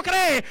resistencia que yo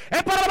creé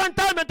es para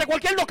levantarme ante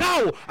cualquier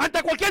knockout,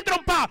 ante cualquier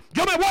trompa.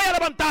 Yo me voy a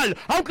levantar.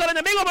 Aunque el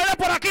enemigo me dé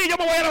por aquí, yo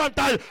me voy a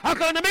levantar.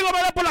 Aunque el enemigo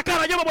me dé por la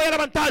cara, yo me voy a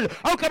levantar.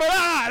 Aunque me dé,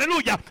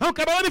 aleluya,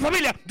 aunque me dé mi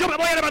familia, yo me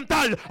voy a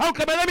levantar.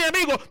 Aunque me dé mi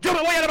amigo, yo me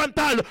voy a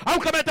levantar.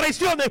 Aunque me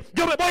traicione,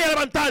 yo me voy a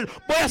levantar.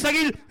 Voy a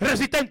seguir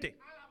resistente.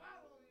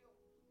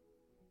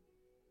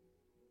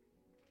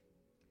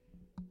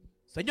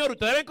 Señor,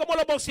 ustedes ven cómo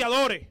los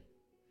boxeadores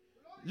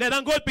le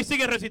dan golpe y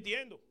siguen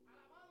resistiendo.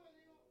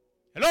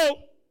 Hello.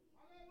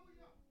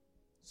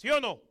 ¿Sí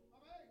o no?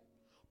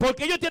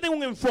 Porque ellos tienen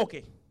un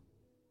enfoque.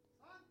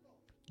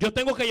 Yo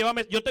tengo que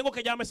llevarme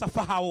esa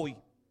faja hoy.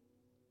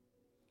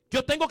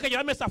 Yo tengo que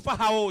llevarme esa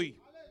faja hoy.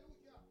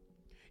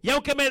 Y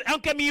aunque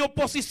mi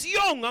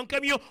oposición,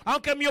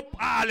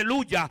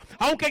 aleluya,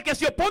 aunque el que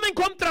se opone en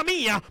contra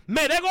mía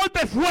me dé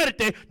golpes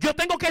fuertes, yo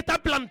tengo que estar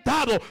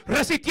plantado,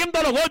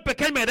 resistiendo los golpes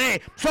que él me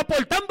dé,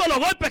 soportando los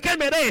golpes que él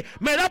me dé.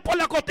 Me da por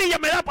la costilla,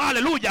 me da,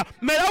 aleluya,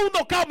 me da un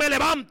knockout, me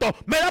levanto,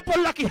 me da por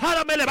la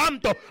quijada, me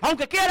levanto.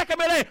 Aunque quiera que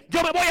me dé,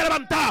 yo me voy a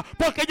levantar,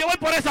 porque yo voy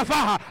por esa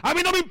faja. A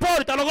mí no me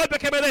importa los golpes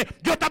que me dé,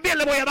 yo también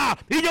le voy a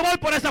dar, y yo voy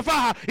por esa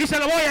faja, y se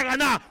lo voy a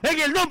ganar,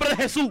 en el nombre de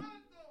Jesús.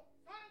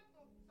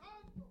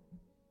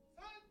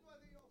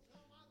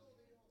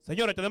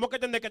 Señores, tenemos que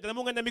entender que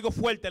tenemos un enemigo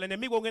fuerte. El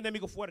enemigo es un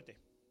enemigo fuerte.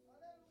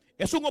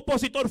 Es un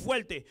opositor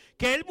fuerte.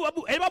 Que él va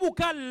a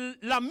buscar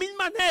la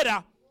misma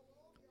manera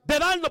de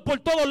darnos por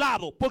todos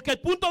lados. Porque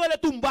el punto de él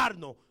es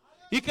tumbarnos.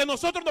 Y que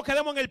nosotros nos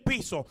quedemos en el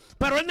piso.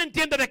 Pero él no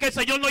entiende de que el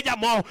Señor nos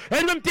llamó.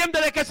 Él no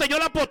entiende de que el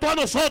Señor apostó a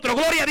nosotros.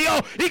 Gloria a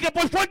Dios. Y que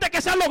por fuerte que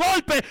sean los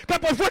golpes, que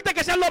por fuerte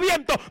que sean los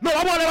vientos, nos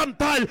vamos a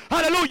levantar.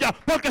 Aleluya.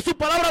 Porque su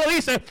palabra lo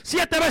dice.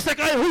 7 veces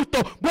cae el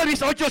justo, vuelve y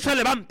dice 8 se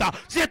levanta.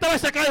 7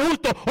 veces cae el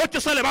justo, 8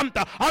 se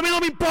levanta. A mí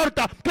no me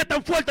importa que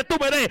tan fuerte tú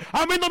me des.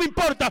 A mí no me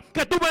importa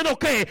que tú me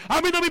noquees.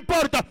 A mí no me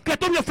importa que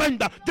tú me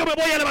ofendas. Yo me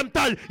voy a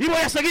levantar y voy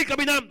a seguir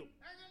caminando.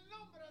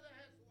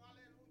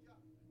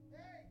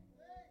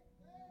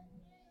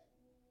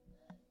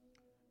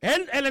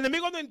 El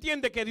enemigo no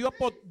entiende que Dios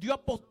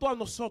apostó a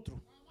nosotros.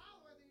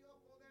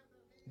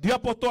 Dios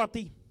apostó a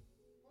ti.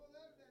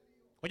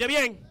 Oye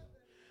bien,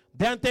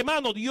 de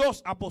antemano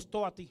Dios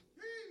apostó a ti.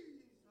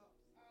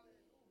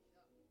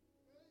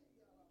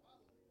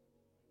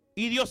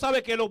 Y Dios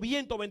sabe que los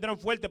vientos vendrán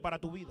fuertes para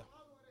tu vida.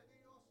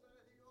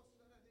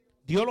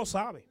 Dios lo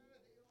sabe.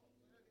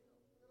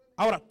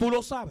 Ahora, ¿tú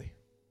lo sabes?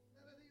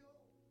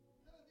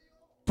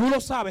 ¿Tú lo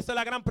sabes? Esa es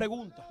la gran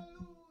pregunta.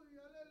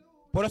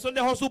 Por eso él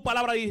dejó su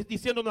palabra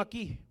diciéndonos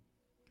aquí: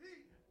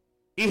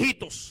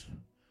 hijitos,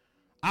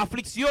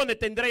 aflicciones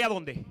tendréis ¿a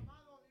dónde?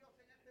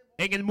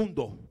 En el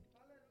mundo.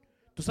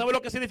 ¿Tú sabes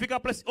lo que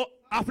significa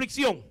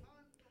aflicción?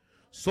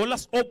 Son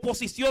las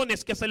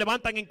oposiciones que se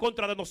levantan en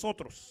contra de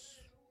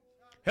nosotros.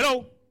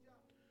 Hello.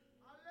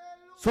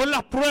 Son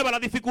las pruebas,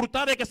 las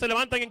dificultades que se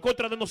levantan en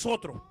contra de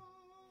nosotros.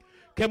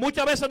 Que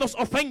muchas veces nos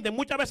ofenden,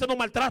 muchas veces nos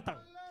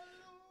maltratan.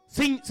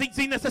 Sin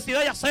necesidad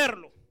de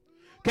hacerlo.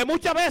 Que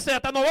muchas veces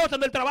hasta nos botan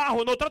del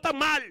trabajo, nos tratan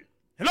mal.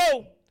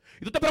 Hello.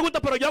 Y tú te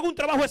preguntas, pero yo hago un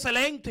trabajo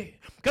excelente.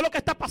 ¿Qué es lo que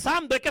está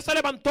pasando? Es que se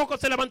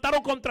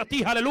levantaron contra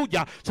ti,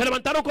 aleluya. Se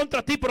levantaron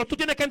contra ti, pero tú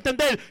tienes que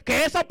entender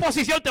que esa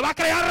oposición te va a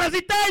crear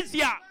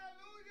resistencia.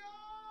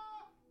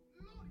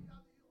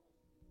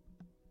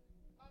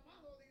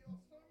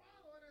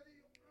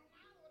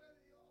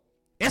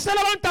 Ese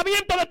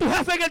levantamiento de tu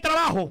jefe en el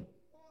trabajo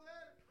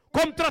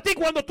contra ti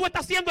cuando tú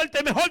estás haciendo el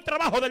mejor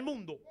trabajo del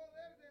mundo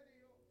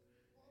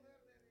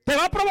te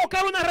va a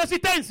provocar una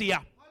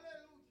resistencia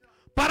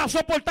para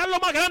soportar lo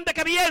más grande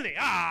que viene.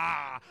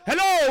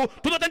 Hello,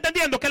 tú no estás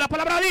entendiendo que la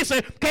palabra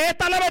dice que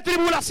esta leve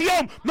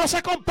tribulación no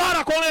se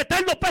compara con el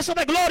eterno peso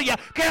de gloria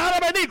que ha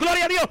de venir.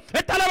 Gloria a Dios.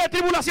 Esta leve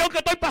tribulación que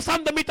estoy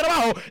pasando en mi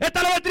trabajo,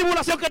 esta leve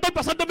tribulación que estoy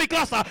pasando en mi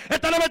casa,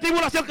 esta leve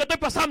tribulación que estoy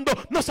pasando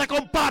no se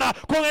compara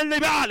con el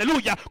nivel,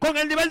 aleluya, con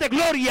el nivel de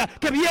gloria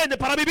que viene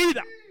para mi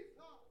vida.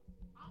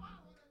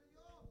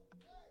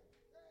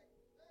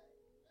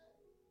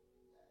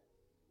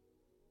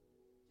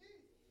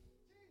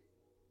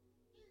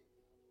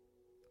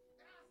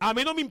 A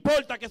mí no me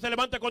importa que se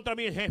levante contra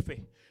mí el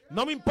jefe.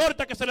 No me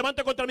importa que se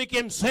levante contra mí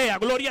quien sea.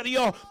 Gloria a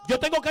Dios. Yo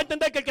tengo que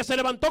entender que el que se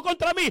levantó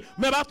contra mí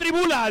me va a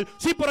tribular.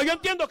 Sí, pero yo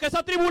entiendo que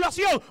esa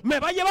tribulación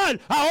me va a llevar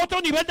a otro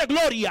nivel de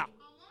gloria.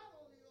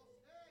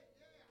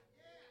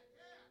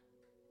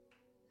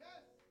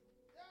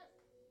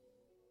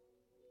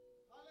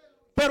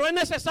 Pero es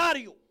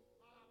necesario.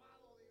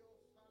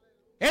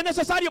 Es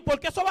necesario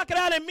porque eso va a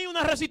crear en mí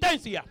una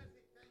resistencia.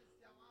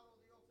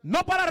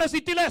 No para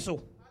resistir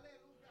eso,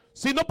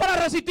 sino para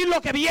resistir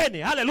lo que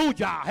viene,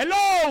 aleluya,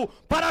 hello,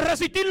 para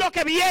resistir lo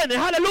que viene,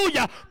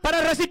 aleluya,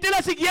 para resistir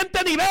el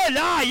siguiente nivel,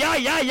 ay,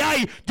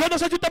 yo no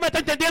sé si usted me está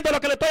entendiendo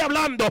lo que le estoy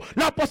hablando.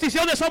 Las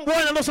posiciones son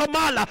buenas, no son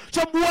malas,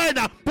 son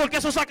buenas, porque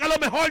eso saca lo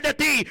mejor de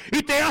ti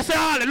y te hace,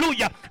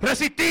 aleluya,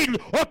 resistir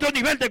otro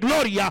nivel de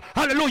gloria,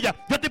 aleluya,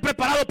 yo estoy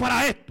preparado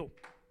para esto.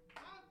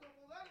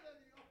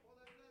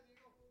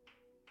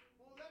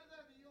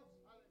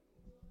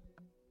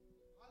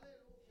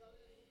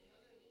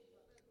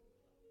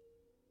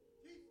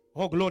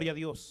 Oh, gloria a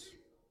Dios.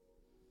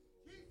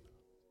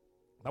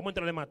 Vamos a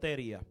entrar en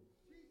materia.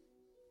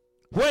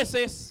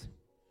 Jueces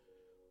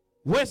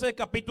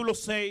capítulo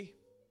 6.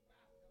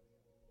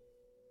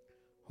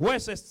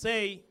 Jueces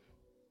 6,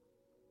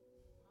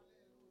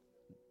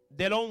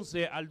 del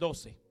 11 al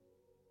 12.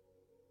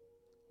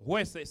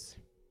 Jueces.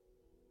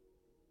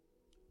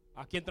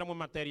 Aquí entramos en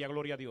materia,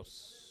 gloria a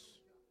Dios.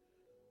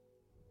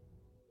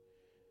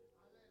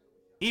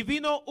 Y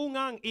vino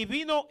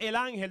el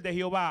ángel de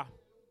Jehová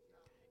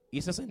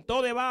y se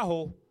sentó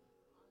debajo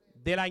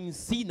de la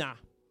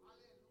encina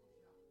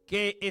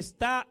que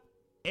está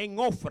en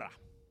Ofra,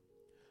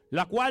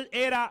 la cual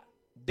era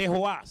de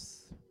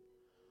Joás,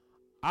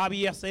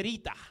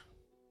 Abiaserita.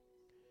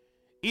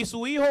 Y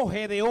su hijo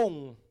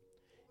Gedeón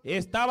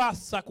estaba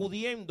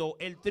sacudiendo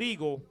el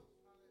trigo,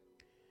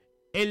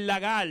 el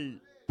lagar,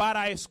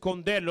 para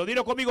esconderlo.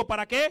 Dilo conmigo,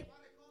 ¿para qué?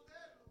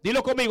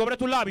 Dilo conmigo, abre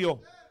tus labios.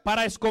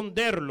 Para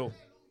esconderlo.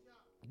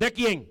 ¿De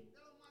quién?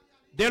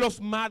 De los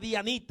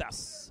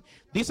madianitas.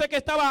 Dice que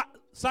estaba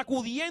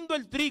sacudiendo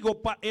el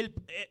trigo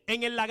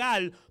en el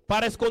lagar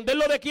para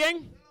esconderlo ¿de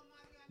quién?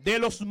 De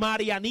los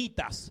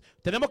marianitas.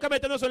 Tenemos que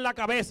meternos en la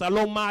cabeza,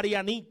 los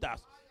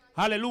marianitas.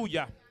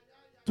 Aleluya.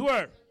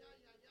 Tuer,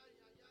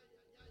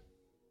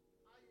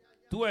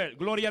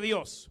 gloria a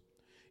Dios.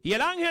 Y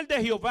el ángel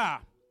de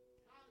Jehová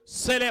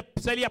se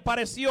le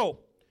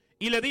apareció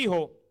y le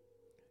dijo: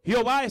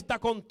 Jehová está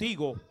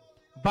contigo,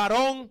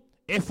 varón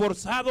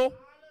esforzado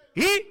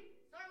y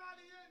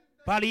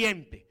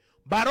valiente.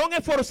 Varón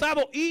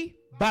esforzado y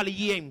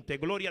valiente.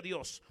 Gloria a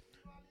Dios.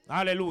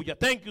 Aleluya.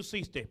 Thank you,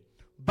 sister.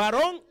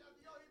 Varón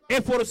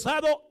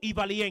esforzado y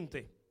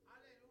valiente.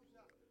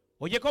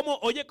 Oye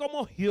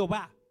cómo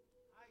Jehová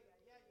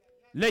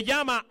le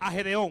llama a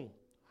Gedeón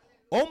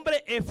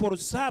hombre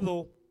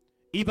esforzado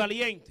y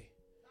valiente.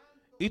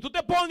 Y tú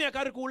te pones a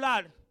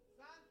calcular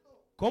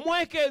cómo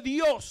es que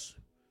Dios,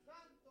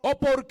 o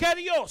por qué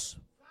Dios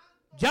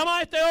llama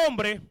a este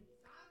hombre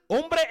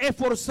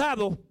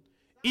esforzado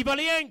y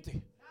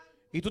valiente.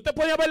 Y tú te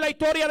puedes ver la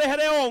historia de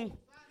Gedeón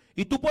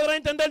y tú podrás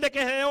entender de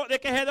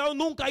que Gedeón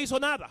nunca hizo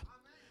nada,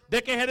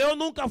 de que Gedeón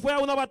nunca fue a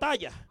una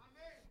batalla,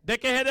 de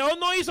que Gedeón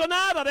no hizo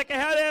nada, de que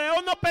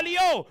Gedeón no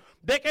peleó,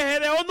 de que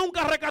Gedeón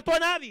nunca rescató a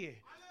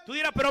nadie. Tú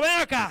dirás, pero ven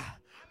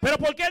acá, pero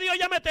 ¿por qué Dios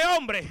llama a este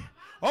hombre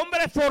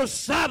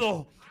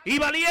esforzado y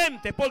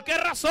valiente? ¿Por qué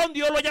razón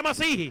Dios lo llama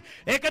así?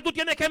 Es que tú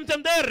tienes que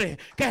entender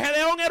que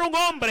Gedeón era un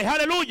hombre,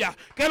 aleluya,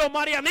 que los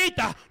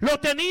marianitas lo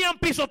tenían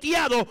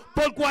pisoteado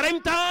por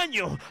 40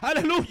 años,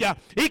 aleluya,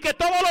 y que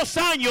todos los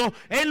años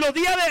en los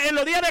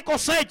días de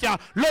cosecha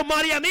los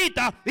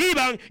marianitas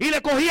iban y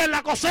le cogían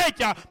la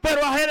cosecha,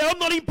 pero a Gedeón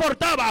no le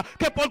importaba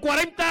que por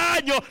 40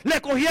 años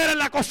le cogieran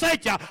la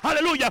cosecha,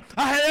 aleluya.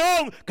 A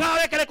Gedeón cada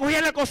vez que le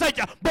cogían la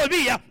cosecha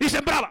volvía y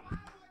sembraba.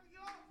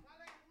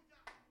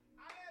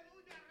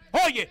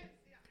 Oye,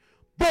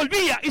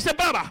 volvía y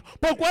sembraba.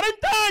 Por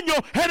 40 años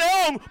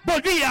Gedeón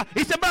volvía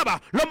y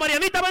sembraba. Los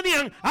marianitas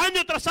venían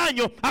año tras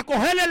año a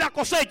cogerle la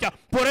cosecha.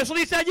 Por eso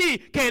dice allí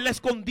que él la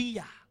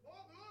escondía.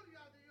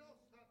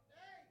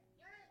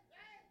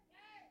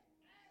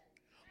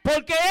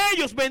 Porque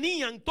ellos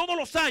venían todos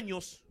los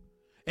años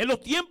en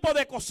los tiempos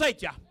de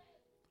cosecha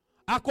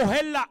a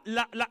coger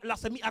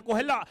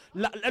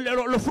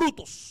los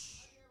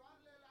frutos.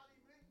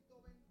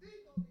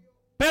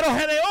 Pero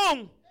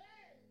Gedeón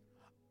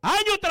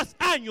año tras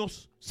año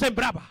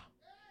sembraba.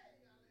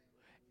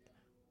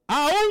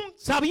 Aún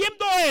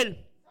sabiendo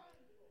él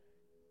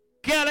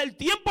que al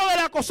tiempo de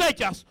las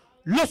cosechas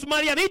los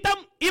madianitas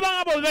iban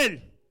a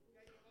volver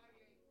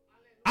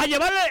a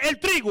llevarle el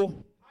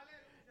trigo,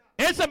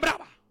 él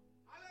sembraba.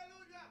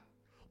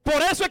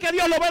 Por eso es que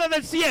Dios lo ve desde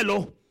el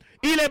cielo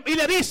y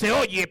le dice,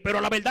 oye,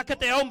 pero la verdad que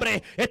este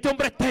hombre es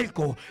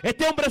terco,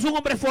 este hombre es un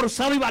hombre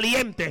forzado y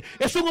valiente,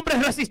 es un hombre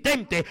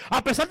resistente,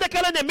 a pesar de que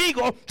el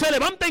enemigo se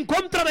levanta en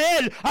contra de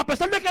él, a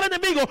pesar de que el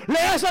enemigo le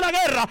hace la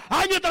guerra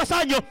año tras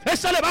año, él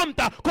se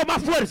levanta con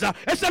más fuerza,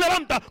 él se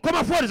levanta con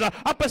más fuerza,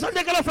 a pesar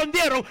de que lo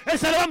ofendieron, él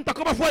se levanta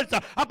con más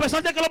fuerza, a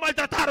pesar de que lo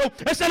maltrataron,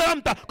 él se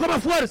levanta con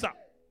más fuerza.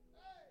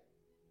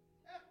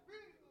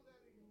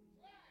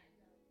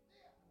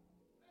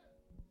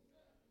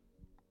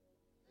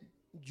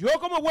 Yo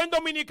como buen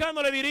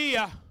dominicano le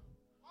diría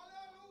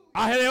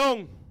a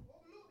Gedeón,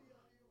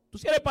 tú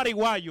si eres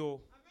paraguayo,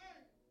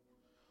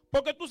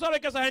 porque tú sabes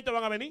que esa gente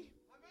van a venir.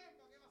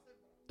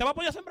 ¿Te va a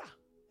poder sembrar?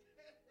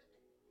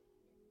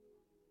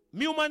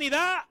 Mi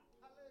humanidad,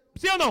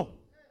 ¿sí o no?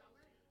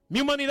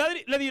 Mi humanidad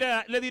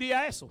le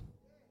diría eso.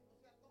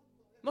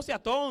 No sea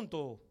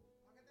tonto.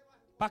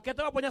 ¿Para qué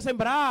te va a poner a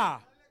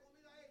sembrar?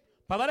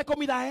 Para darle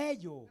comida a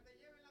ellos.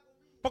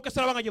 Porque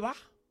se la van a llevar.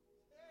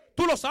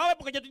 Tú lo sabes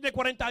porque ya tiene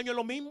 40 años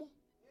lo mismo.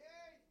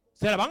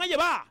 Se la van a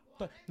llevar.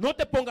 No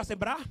te pongas a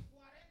sembrar.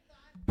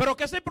 Pero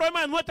que ese es el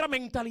problema de nuestra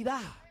mentalidad.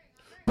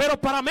 Pero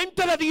para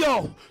mente de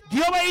Dios,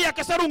 Dios veía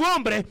que ser un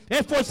hombre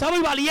esforzado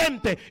y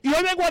valiente. Y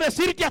hoy vengo a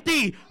decirte a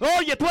ti,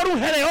 oye, tú eres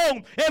un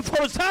Gedeón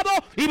esforzado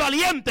y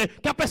valiente,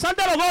 que a pesar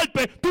de los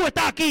golpes, tú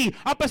estás aquí.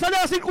 A pesar de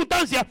las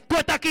circunstancias, tú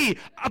estás aquí.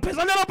 A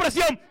pesar de la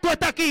opresión, tú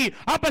estás aquí.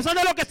 A pesar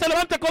de lo que se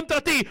levante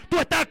contra ti, tú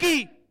estás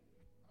aquí.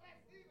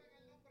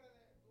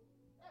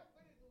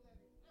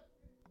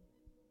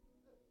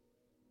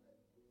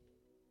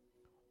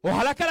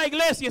 Ojalá que la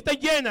iglesia esté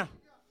llena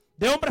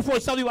de hombres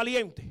forzados y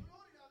valientes.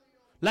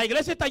 La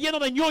iglesia está llena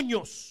de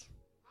ñoños.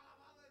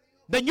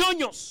 De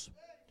ñoños.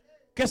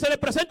 Que se les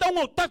presenta un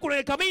obstáculo en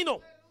el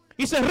camino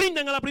y se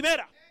rinden a la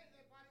primera.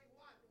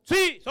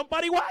 Sí, son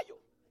pariguayos.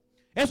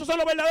 Esos son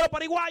los verdaderos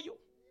pariguayos.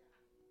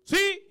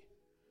 Sí.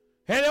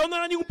 Gedeón no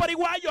era ningún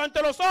pariguayo. Ante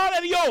los ojos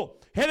de Dios,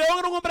 Gedeón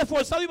era un hombre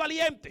forzado y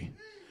valiente.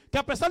 Que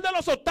a pesar de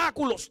los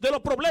obstáculos, de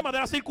los problemas, de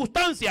las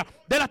circunstancias,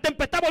 de las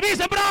tempestades, volvía y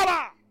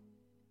sembraba.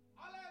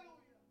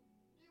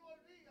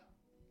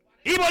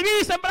 Y volví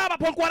y sembraba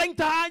por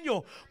 40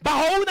 años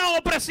bajo una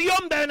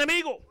opresión del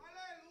enemigo.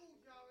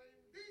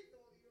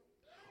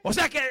 O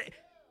sea que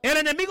el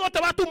enemigo te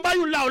va a tumbar de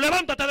un lado,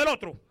 levántate del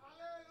otro.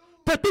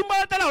 Te tumba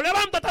de este lado,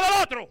 levántate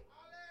del otro.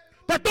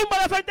 Te tumba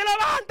de frente,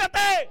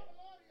 levántate.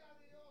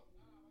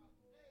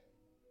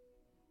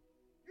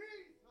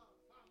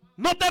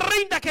 No te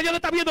rindas, que Dios te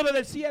está viendo desde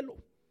el cielo.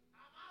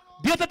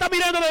 Dios te está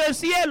mirando desde el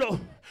cielo.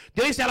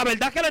 Dios dice, a la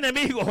verdad que el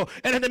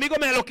enemigo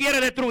me lo quiere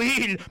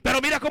destruir,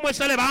 pero mira cómo él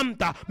se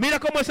levanta,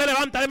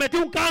 le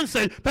metió un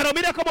cáncer, pero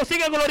mira cómo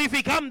sigue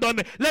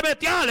glorificándome, le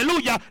metió,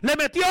 aleluya, le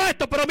metió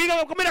esto, pero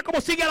mira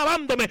cómo sigue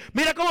alabándome,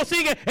 mira cómo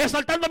sigue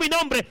exaltando mi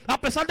nombre, a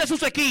pesar de su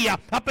sequía,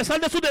 a pesar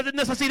de su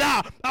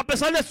necesidad, a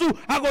pesar de su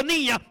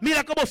agonía,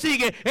 mira cómo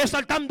sigue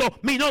exaltando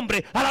mi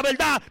nombre. A la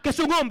verdad que es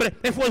un hombre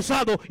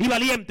esforzado y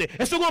valiente,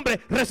 es un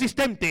hombre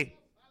resistente.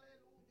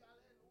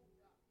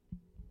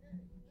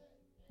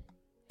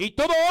 Y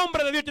todo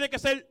hombre de Dios tiene que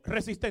ser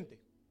resistente.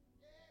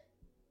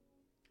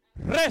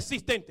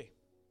 Resistente.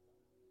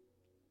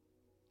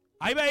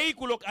 Hay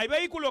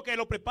vehículos que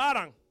lo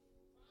preparan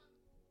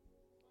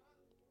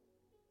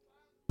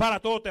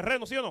para todo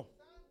terreno, ¿sí o no?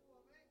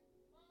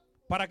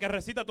 Para que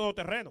resista todo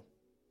terreno.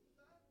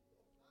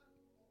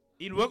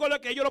 Y luego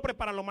lo que ellos lo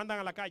preparan, lo mandan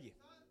a la calle.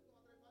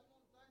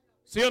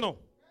 ¿Sí o no?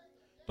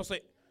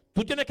 Entonces,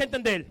 tú tienes que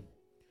entender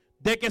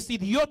de que si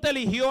Dios te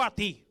eligió a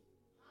ti,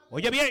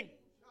 oye bien,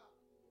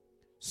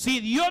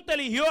 si Dios te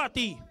eligió a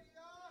ti,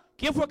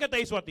 ¿quién fue que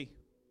te hizo a ti?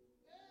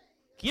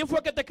 ¿Quién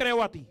fue que te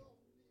creó a ti?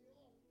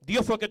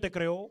 Dios fue que te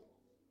creó.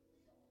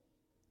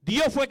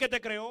 Dios fue que te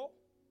creó.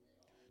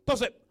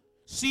 Entonces,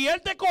 si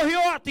Él te cogió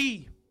a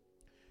ti,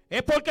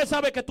 es porque Él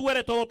sabe que tú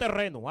eres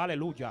todoterreno.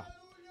 Aleluya.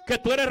 Que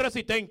tú eres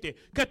resistente.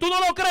 Que tú no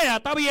lo creas,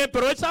 está bien,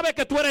 pero Él sabe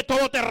que tú eres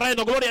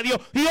todoterreno, gloria a Dios.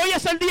 Y hoy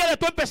es el día de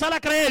tú empezar a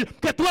creer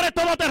que tú eres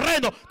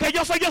todoterreno, que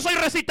yo soy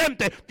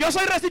resistente. Yo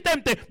soy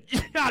resistente.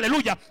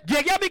 Aleluya.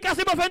 Llegué a mi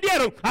casa y me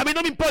ofendieron. A mí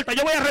no me importa,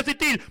 yo voy a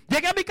resistir.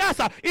 Llegué a mi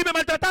casa y me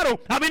maltrataron.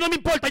 A mí no me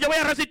importa, yo voy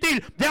a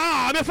resistir.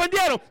 Ya, me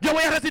ofendieron, yo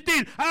voy a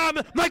resistir.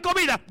 No hay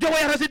comida, yo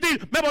voy a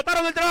resistir. Me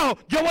botaron del trabajo,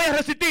 yo voy a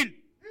resistir.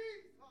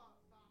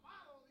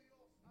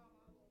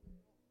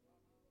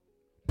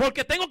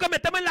 Porque tengo que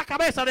meterme en la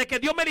cabeza de que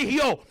Dios me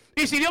eligió.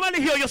 Y si Dios me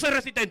eligió, yo soy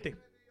resistente.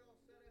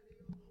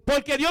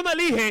 Porque Dios no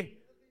elige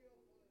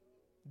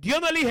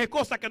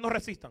cosas que no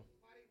resistan.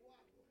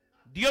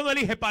 Dios no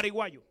elige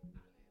pariguayo.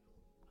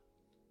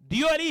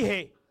 Dios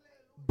elige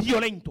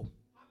violento.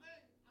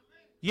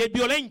 Y el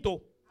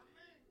violento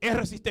es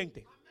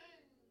resistente.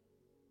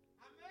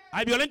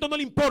 Al violento no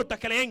le importa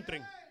que le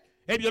entren.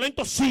 El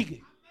violento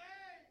sigue.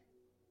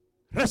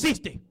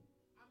 Resiste.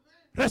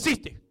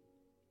 Resiste.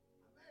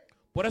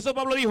 Por eso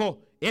Pablo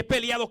dijo, he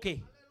peleado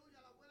 ¿qué?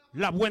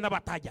 La buena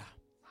batalla.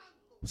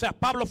 O sea,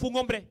 Pablo fue un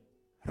hombre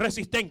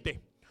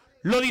resistente.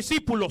 Los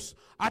discípulos,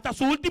 hasta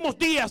sus últimos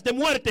días de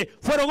muerte,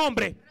 fueron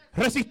hombres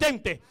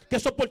resistentes, que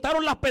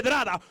soportaron las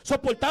pedradas,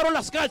 soportaron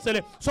las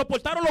cárceles,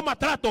 soportaron los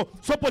maltratos,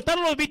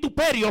 soportaron los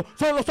vituperios,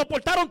 lo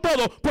soportaron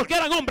todo, porque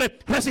eran hombres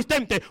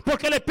resistentes.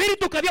 Porque el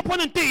espíritu que Dios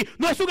pone en ti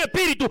no es un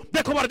espíritu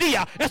de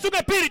cobardía, es un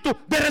espíritu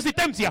de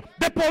resistencia,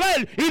 de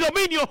poder y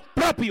dominio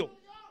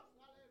propio.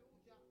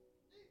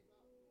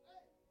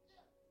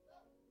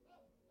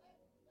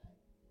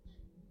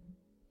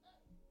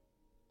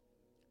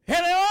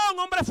 Gedeón,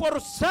 hombre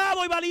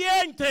forzado y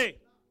valiente.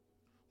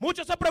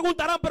 Muchos se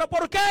preguntarán, ¿pero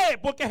por qué?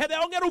 Porque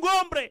Gedeón era un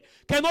hombre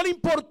que no le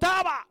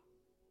importaba.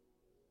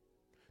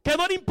 Que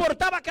no le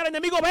importaba que el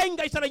enemigo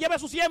venga y se le lleve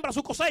su siembra,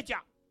 su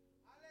cosecha.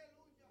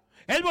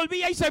 Él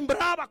volvía y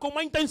sembraba con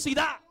más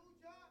intensidad.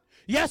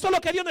 Y eso es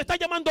lo que Dios nos está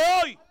llamando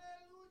hoy.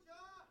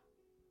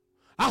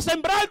 A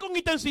sembrar con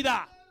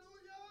intensidad.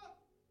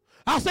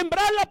 A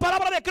sembrar la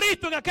palabra de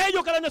Cristo en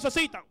aquellos que le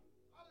necesitan.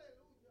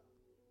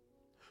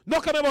 No,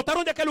 que me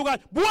botaron de aquel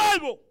lugar.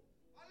 ¡Vuelvo!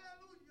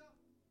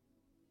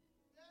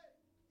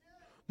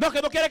 No,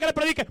 que no quiere que le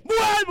predique.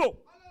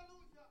 ¡Vuelvo!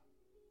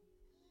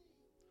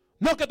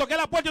 No, que toqué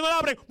la puerta y no la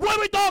abren.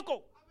 ¡Vuelvo y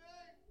toco!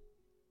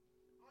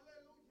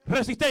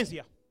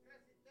 Resistencia.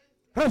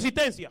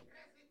 Resistencia.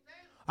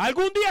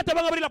 Algún día te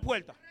van a abrir la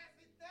puerta.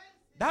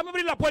 Déjame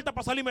abrir la puerta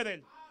para salirme de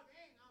él.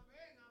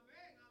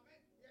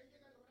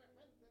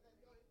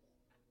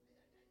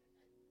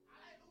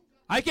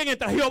 Hay quien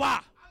entra.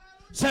 Jehová.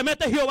 Se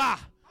mete Jehová.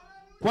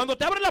 Cuando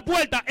te abren la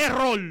puerta,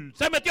 error.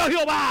 Se metió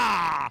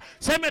Jehová.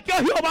 Se metió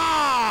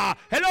Jehová.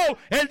 Hello.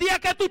 El día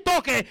que tú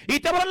toques y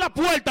te abran la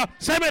puerta,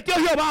 se metió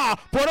Jehová.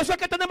 Por eso es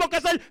que tenemos que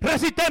ser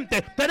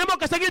resistentes. Tenemos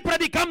que seguir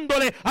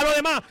predicándole a los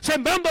demás,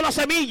 sembrando la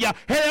semilla.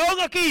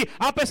 Gedeón aquí,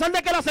 a pesar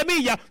de que la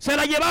semilla se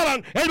la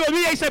llevaban, él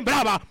volvía y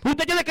sembraba.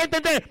 Usted tiene que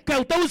entender que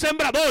usted es un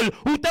sembrador.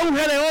 Usted es un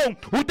Gedeón.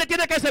 Usted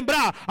tiene que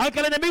sembrar. Aunque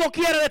el enemigo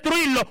quiere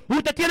destruirlo,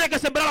 usted tiene que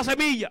sembrar la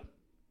semilla.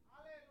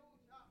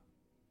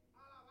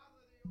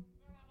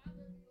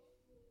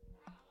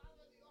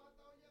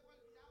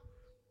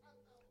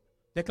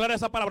 Declara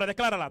esa palabra,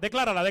 declárala.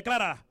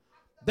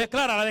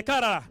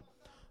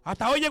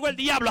 Hasta hoy llegó el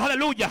diablo,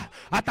 aleluya.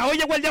 Hasta hoy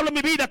llegó el diablo en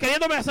mi vida,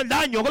 queriéndome hacer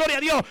daño, gloria a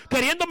Dios,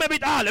 queriéndome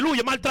evitar,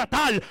 aleluya,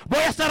 maltratar. Voy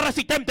a ser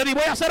resistente,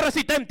 voy a ser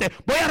resistente,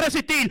 voy a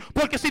resistir,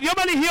 porque si Dios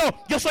me eligió,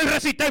 yo soy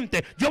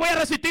resistente. Yo voy a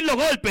resistir los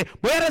golpes,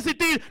 voy a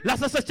resistir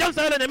las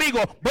acechanzas del enemigo,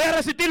 voy a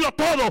resistirlo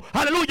todo,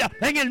 aleluya,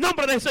 en el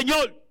nombre del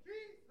Señor.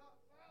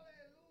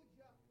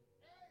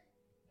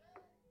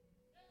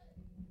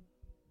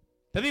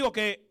 Te digo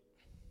que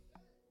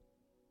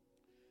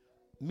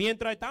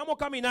mientras estábamos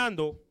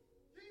caminando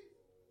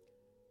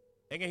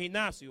en el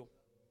gimnasio,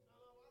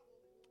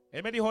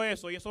 Él me dijo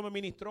eso y eso me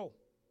ministró.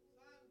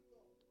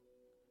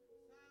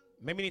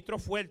 Me ministró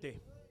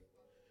fuerte.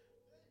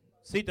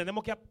 Sí,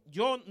 tenemos que...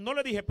 Yo no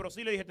le dije, pero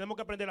sí le dije, tenemos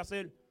que aprender a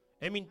hacer.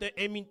 En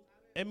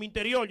mi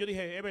interior yo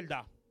dije, es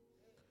verdad.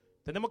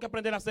 Tenemos que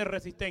aprender a ser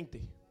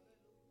resistentes.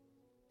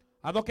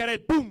 A no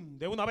querer, ¡pum!,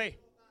 de una vez.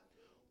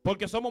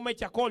 Porque somos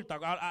mecha corta.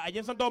 Allá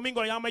en Santo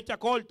Domingo le llaman mecha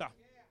corta.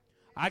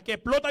 Al que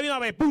explota de una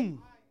vez,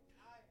 ¡pum!,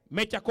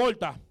 mecha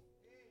corta.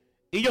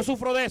 Y yo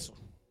sufro de eso.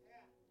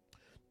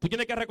 Tú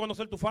tienes que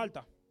reconocer tu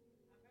falta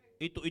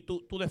y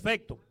tu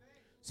defecto.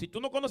 Si tú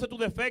no conoces tu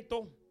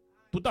defecto,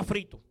 tú estás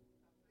frito.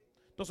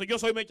 Entonces yo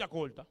soy mecha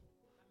corta.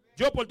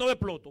 Yo por todo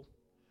exploto.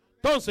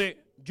 Entonces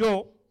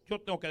yo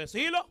tengo que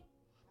decirlo.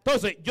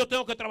 Entonces yo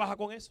tengo que trabajar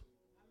con eso.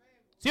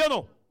 ¿Sí o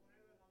no?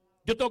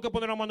 Yo tengo que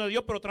poner la mano de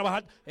Dios, pero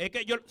trabajar. Es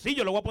que yo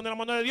le voy a poner la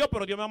mano de Dios,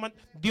 pero Dios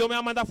me va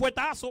a mandar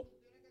fuetazo.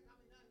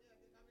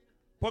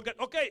 Porque,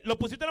 ok, ¿lo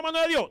pusiste en la mano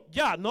de Dios?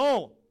 Ya,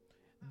 no.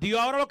 Dios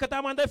ahora lo que te va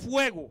a mandar es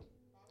fuego.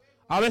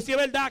 A ver si es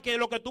verdad que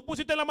lo que tú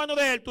pusiste en la mano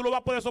de Él, tú lo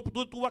vas a poder,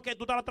 tú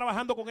estarás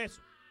trabajando con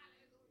eso.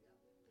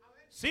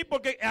 Sí,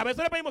 porque a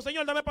veces le pedimos,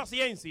 Señor, dame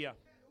paciencia.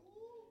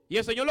 Y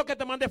el Señor lo que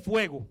te manda es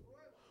fuego.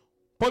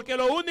 Porque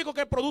lo único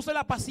que produce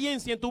la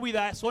paciencia en tu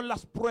vida son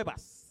las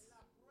pruebas.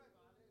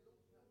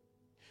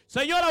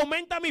 Señor,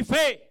 aumenta mi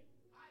fe.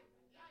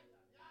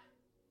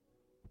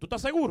 ¿Tú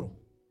estás seguro?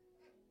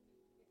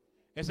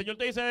 El Señor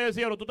te dice del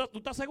cielo, ¿tú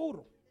estás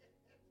seguro?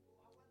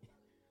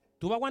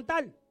 ¿Tú vas a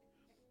aguantar?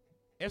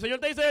 El Señor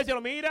te dice del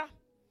cielo, mira,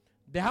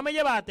 déjame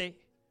llevarte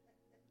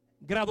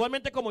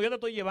gradualmente como yo te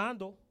estoy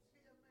llevando.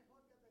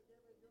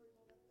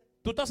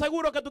 ¿Tú estás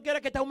seguro que tú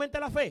quieres que te aumente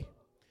la fe?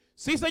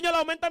 Sí, Señor,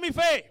 aumenta mi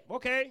fe.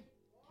 Ok.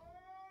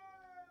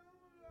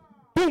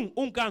 ¡Pum!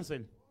 Un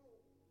cáncer.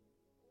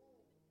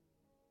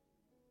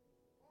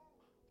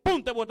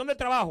 ¡Pum! Te botan del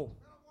trabajo.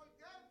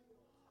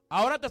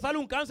 Ahora te sale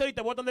un cáncer y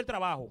te botan del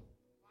trabajo.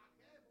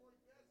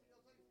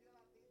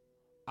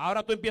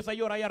 Ahora tú empiezas a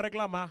llorar y a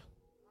reclamar.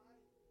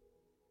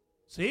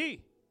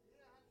 Sí.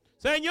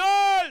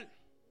 Señor,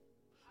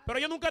 pero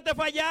yo nunca te he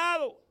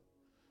fallado.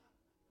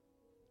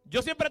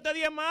 Yo siempre te he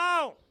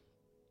diezmado.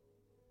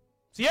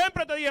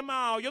 Siempre te he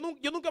diezmado. Yo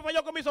nunca he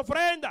fallado con mis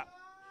ofrendas.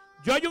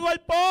 Yo ayudo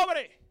al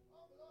pobre.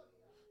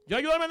 Yo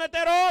ayudo al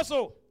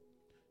menesteroso.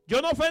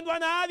 Yo no ofendo a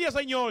nadie,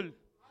 Señor.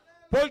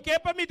 ¿Por qué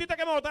permitiste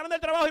que me botaran del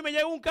trabajo y me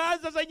llegue un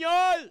cáncer,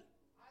 Señor?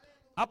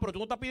 Ah, pero tú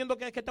no estás pidiendo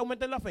que te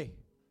aumenten la fe.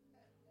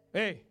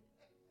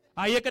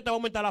 Ahí es que te va a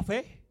aumentar la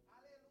fe.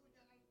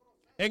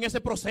 En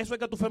ese proceso es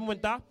que tu fe va a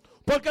aumentar.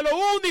 Porque lo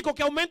único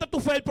que aumenta tu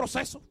fe es el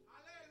proceso.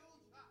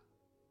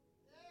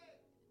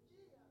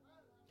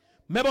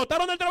 Me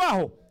botaron del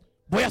trabajo.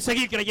 Voy a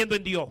seguir creyendo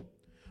en Dios.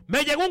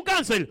 Me llegó un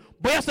cáncer.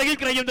 Voy a seguir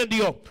creyendo en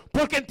Dios.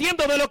 Porque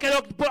entiendo de lo que...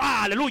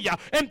 aleluya.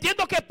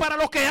 Entiendo que para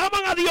los que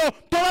aman a Dios,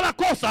 todas las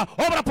cosas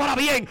obran para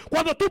bien.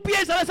 Cuando tú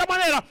piensas de esa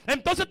manera,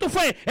 entonces tu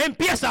fe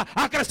empieza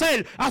a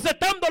crecer,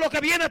 aceptando lo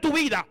que viene a tu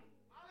vida.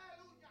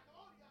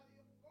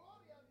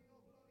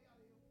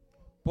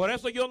 Por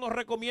eso yo no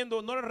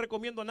le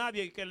recomiendo a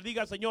nadie que le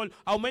diga al Señor,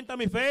 aumenta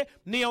mi fe,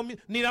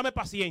 ni dame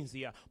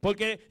paciencia.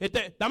 Porque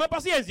dame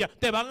paciencia,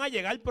 te van a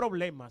llegar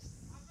problemas.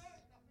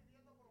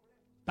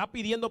 Está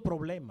pidiendo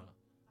problemas.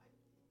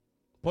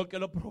 Porque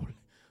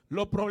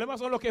los problemas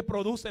son los que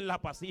producen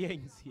la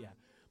paciencia.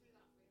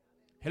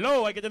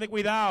 Hello, hay que tener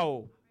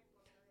cuidado.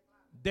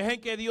 Dejen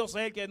que Dios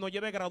sea el que nos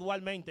lleve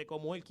gradualmente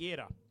como Él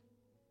quiera.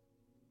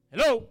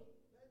 Hello.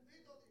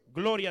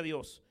 Gloria a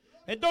Dios.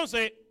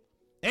 Entonces,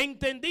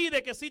 entendí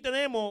de que sí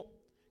tenemos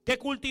que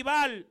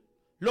cultivar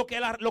lo que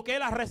es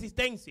la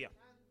resistencia.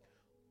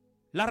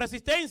 La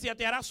resistencia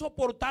te hará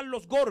soportar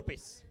los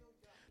golpes.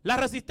 La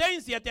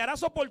resistencia te hará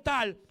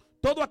soportar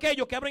todo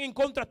aquello que abren en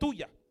contra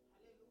tuya.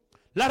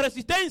 La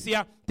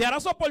resistencia te hará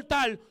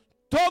soportar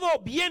todo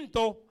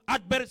viento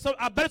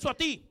adverso a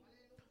ti.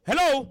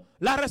 Hello,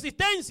 la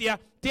resistencia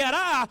te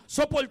hará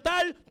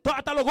soportar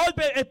hasta los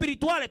golpes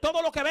espirituales,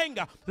 todo lo que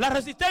venga. La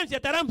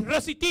resistencia te hará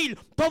resistir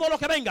todo lo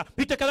que venga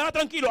y te quedará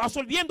tranquilo,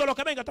 absorbiendo lo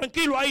que venga,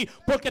 tranquilo ahí,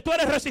 porque tú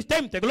eres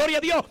resistente, gloria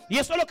a Dios. Y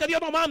eso es lo que Dios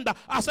nos manda,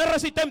 a ser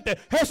resistente.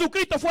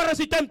 Jesucristo fue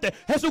resistente,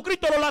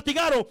 Jesucristo lo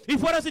latigaron y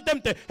fue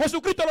resistente,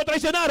 Jesucristo lo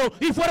traicionaron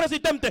y fue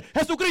resistente,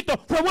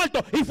 Jesucristo fue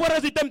muerto y fue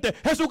resistente,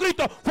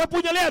 Jesucristo fue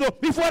puñaleado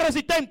y fue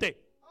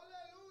resistente.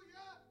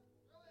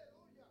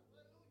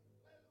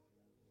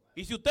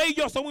 Y si usted y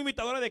yo somos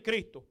imitadores de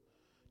Cristo,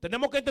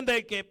 tenemos que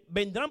entender que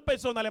vendrán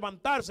personas a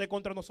levantarse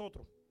contra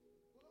nosotros.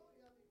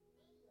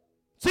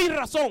 Sin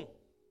razón.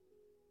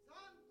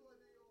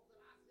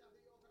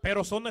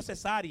 Pero son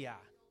necesarias.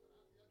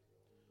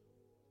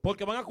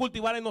 Porque van a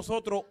cultivar en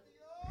nosotros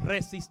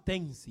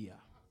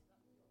resistencia.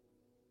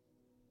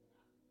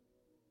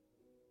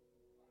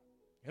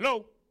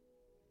 Hello.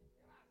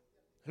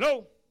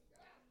 Hello.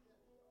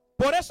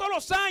 Por eso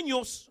los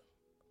años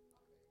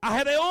a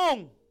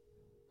Gedeón.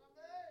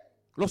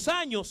 Los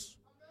años,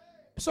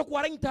 esos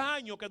 40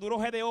 años que duró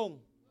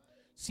Gedeón,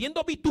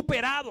 siendo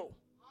vituperado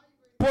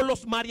por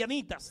los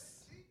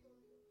marianitas,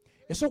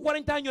 esos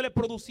 40 años le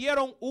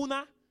producieron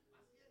una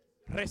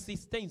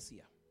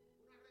resistencia.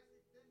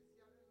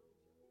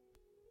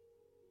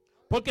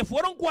 Porque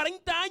fueron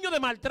 40 años de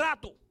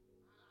maltrato.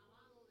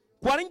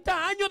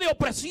 40 años de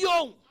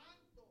opresión.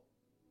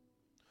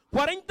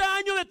 40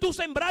 años de tú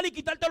sembrar y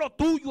quitarte lo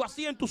tuyo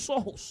así en tus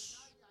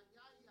ojos.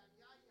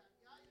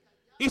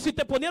 Y si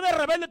te ponías de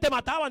rebelde te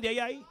mataban de ahí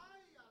a ahí.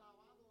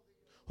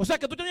 O sea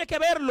que tú tenías que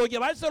verlo,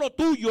 llevarse lo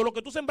tuyo, lo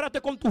que tú sembraste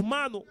con tus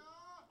manos.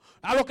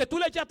 A lo que tú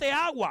le echaste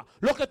agua,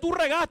 lo que tú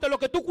regaste, lo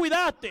que tú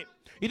cuidaste.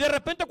 Y de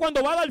repente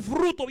cuando va a dar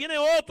fruto viene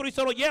otro y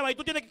se lo lleva y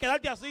tú tienes que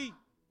quedarte así.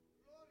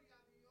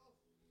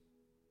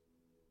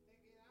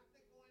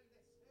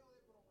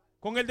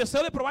 Con el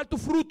deseo de probar tu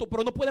fruto,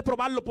 pero no puedes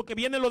probarlo porque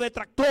vienen los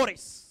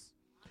detractores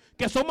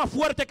que son más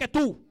fuertes que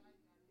tú.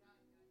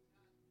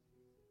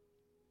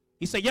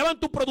 Y se llevan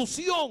tu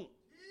producción.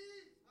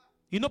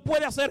 Y no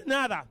puedes hacer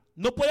nada.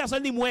 No puedes hacer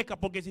ni mueca,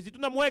 porque si hiciste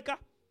una mueca,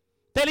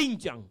 te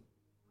linchan.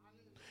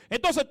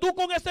 Entonces tú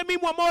con ese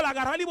mismo amor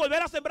agarrar y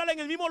volver a sembrar en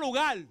el mismo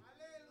lugar.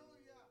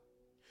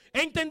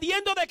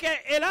 Entendiendo de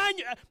que el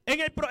año,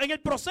 en el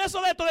proceso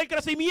de esto del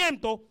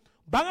crecimiento,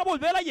 van a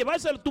volver a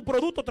llevarse tu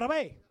producto otra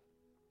vez.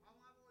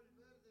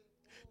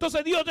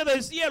 Entonces Dios desde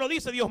el cielo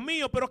dice, Dios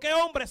mío, pero ¿qué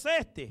hombre es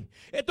este?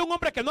 Este es un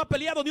hombre que no ha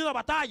peleado ni una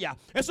batalla.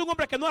 Es un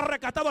hombre que no ha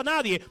rescatado a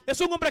nadie.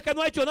 Es un hombre que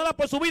no ha hecho nada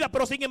por su vida.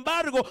 Pero sin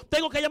embargo,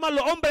 tengo que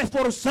llamarlo hombre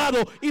esforzado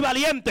y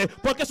valiente.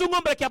 Porque es un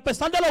hombre que a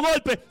pesar de los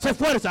golpes se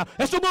esfuerza.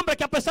 Es un hombre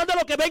que a pesar de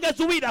lo que venga en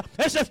su vida,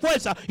 él se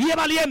esfuerza y es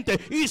valiente.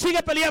 Y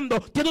sigue peleando.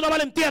 Tiene una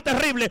valentía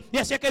terrible. Y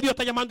así es que Dios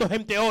está llamando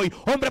gente hoy.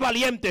 Hombre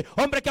valiente.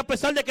 Hombre que a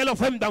pesar de que lo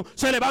ofendan,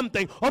 se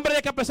levanten. Hombre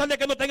de que a pesar de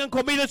que no tengan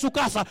comida en su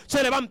casa,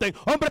 se levanten.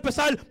 Hombre a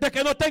pesar de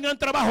que no tengan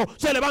trabajo,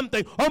 se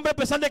levanten. Hombre, a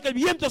pesar de que el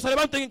viento se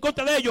levanten en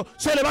contra de ellos,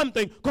 se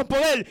levanten con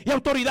poder y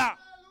autoridad.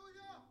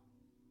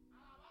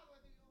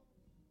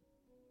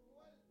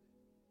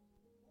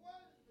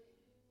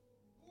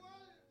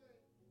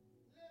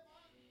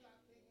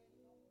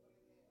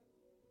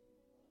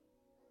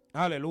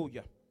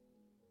 Aleluya.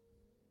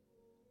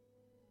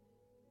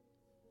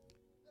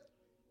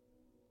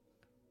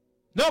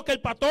 No, que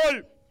el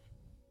pastor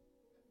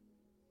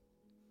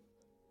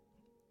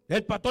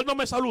no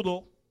me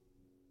saludó.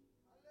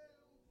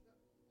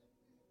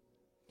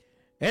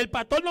 El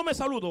pastor no me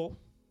saludó.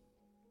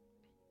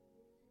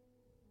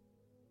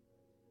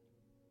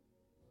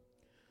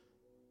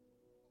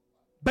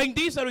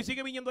 Bendícelo y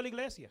sigue viniendo a la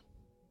iglesia.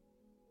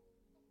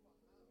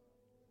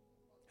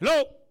 Hello.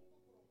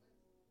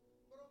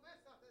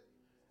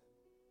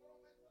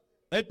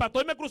 El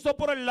pastor me cruzó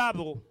por el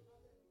lado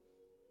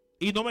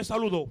y no me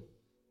saludó.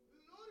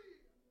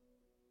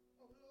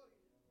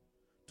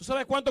 ¿Tú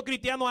sabes cuántos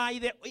cristianos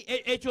hay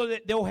hechos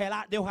de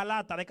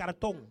hojalata, de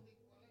cartón?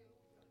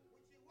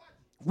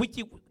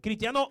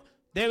 Cristianos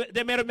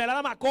de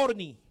mermelada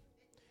McCorney,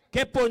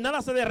 que por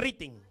nada se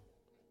derriten.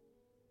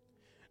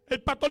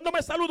 El pastor no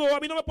me saludó, a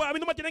mí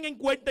no me tienen en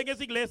cuenta en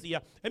esa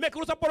iglesia. Él me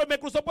cruzó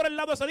por el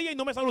lado ese día y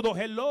no me saludó.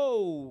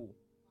 Hello.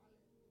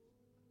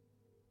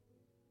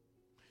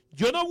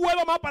 Yo no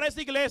vuelvo más para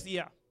esa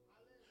iglesia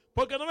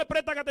porque no me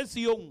prestan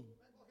atención.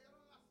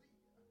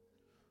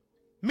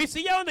 Mi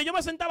silla donde yo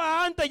me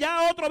sentaba antes,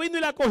 ya otro vino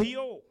y la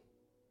cogió.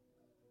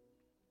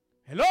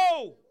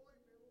 Hello.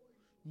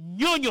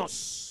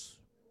 Ñoños.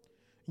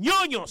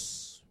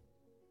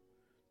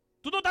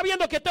 Tú no estás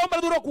viendo que este hombre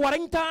duró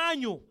 40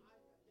 años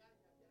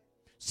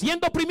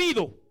siendo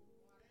oprimido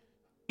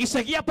y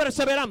seguía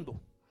perseverando.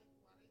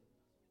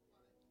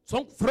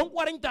 Fueron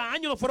 40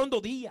 años, no fueron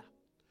 2 días.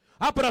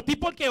 Pero a ti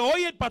porque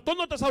hoy el pastor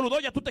no te saludó,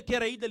 ya tú te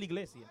quieres ir de la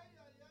iglesia.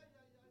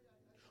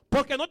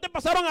 Porque no te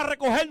pasaron a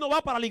recoger, no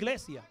va para la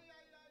iglesia.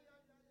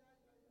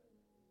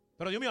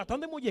 Pero Dios mío, ¿hasta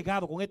dónde hemos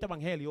llegado con este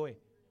evangelio?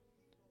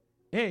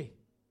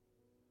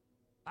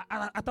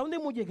 ¿Hasta dónde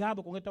hemos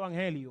llegado con este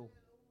evangelio?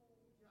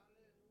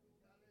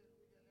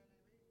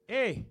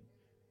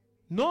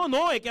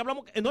 No, es que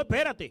hablamos. No,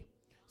 espérate.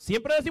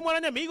 Siempre decimos al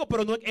enemigo,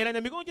 pero el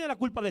enemigo no tiene la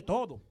culpa de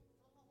todo.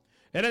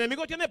 El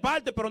enemigo tiene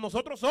parte, pero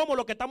nosotros somos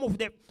los que estamos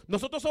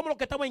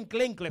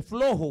enclencle,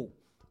 flojo,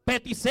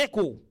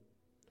 petiseco.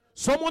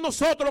 Somos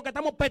nosotros los que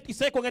estamos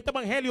petisecos en este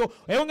evangelio.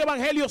 Es un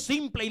evangelio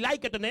simple y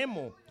light que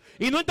tenemos.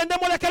 Y no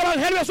entendemos de que el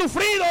evangelio es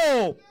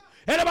sufrido.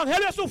 El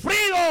evangelio es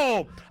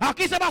sufrido.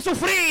 Aquí se va a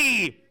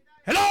sufrir.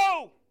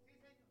 Hello.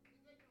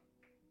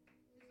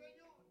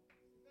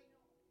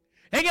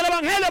 En el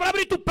evangelio habrá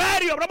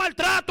vituperio, habrá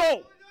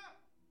maltrato.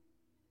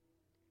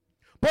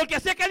 Porque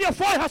así es que Dios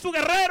forja a su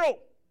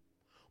guerrero.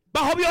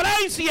 Bajo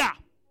violencia.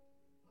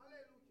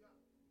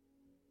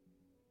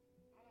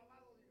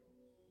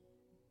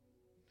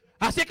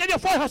 Así es que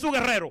Dios forja a su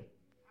guerrero.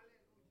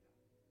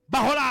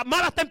 Bajo las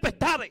malas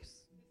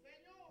tempestades.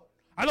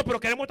 No, pero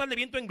queremos estar de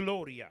viento en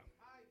gloria.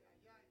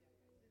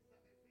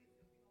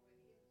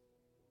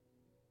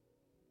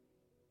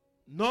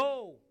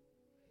 No.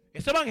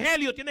 Ese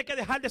evangelio tiene que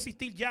dejar de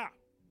existir ya.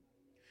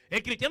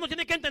 El cristiano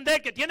tiene que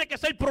entender que tiene que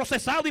ser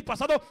procesado y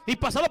pasado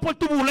por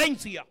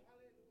turbulencia.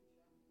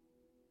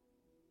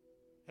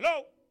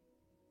 Hello.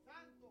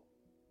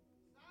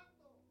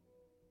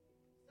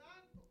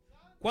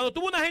 Cuando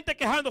tuvo una gente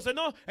quejándose,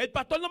 no, el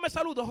pastor no me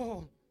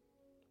saludó.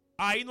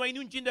 Ahí no hay ni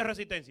un chin de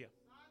resistencia.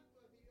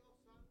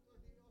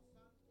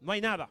 No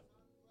hay nada.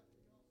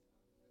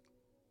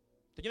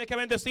 Usted tiene que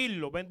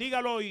bendecirlo,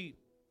 bendígalo y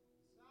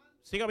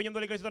siga viniendo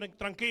a la iglesia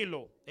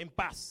tranquilo, en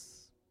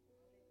paz.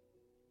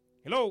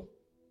 Hello.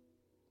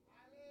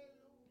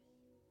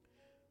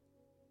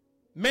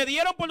 Me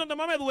dieron por donde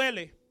más me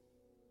duele,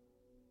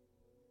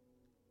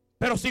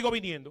 pero sigo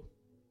viniendo.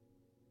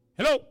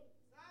 Hello.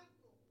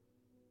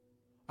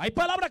 Hay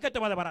palabras que te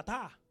van a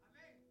desbaratar.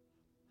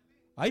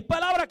 Hay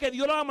palabras que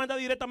Dios las va a mandar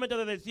directamente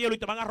desde el cielo y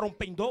te van a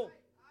romper en dos.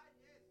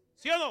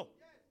 ¿Sí o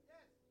no?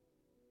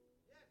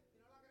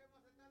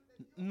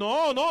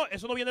 No,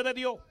 eso no viene de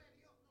Dios.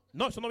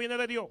 No, eso no viene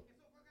de Dios.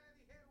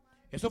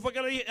 Eso fue que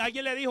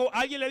alguien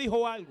le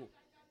dijo algo.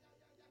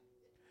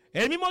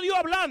 El mismo Dios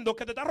hablando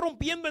que te está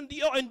rompiendo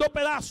en dos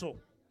pedazos.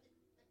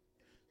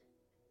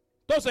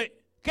 Entonces,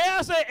 ¿qué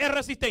hace el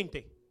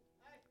resistente?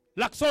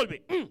 La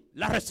absorbe,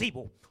 la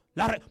recibo.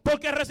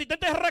 Porque el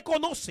resistente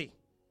reconoce.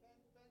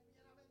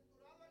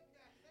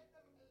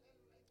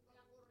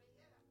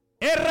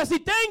 El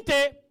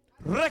resistente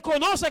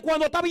reconoce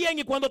cuando está bien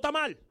y cuando está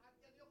mal.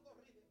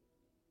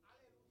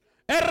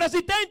 El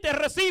resistente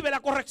recibe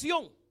la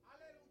corrección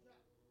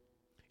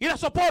y la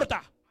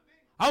soporta.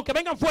 Aunque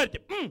vengan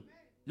fuertes,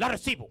 la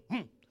recibo.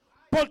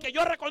 Porque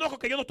yo reconozco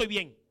que yo no estoy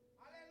bien.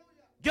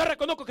 Yo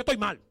reconozco que estoy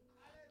mal.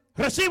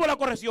 Recibo la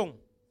corrección.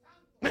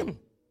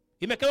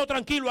 Y me quedo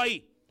tranquilo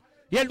ahí.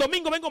 Y el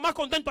domingo vengo más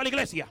contento a la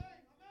iglesia.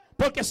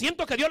 Porque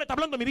siento que Dios le está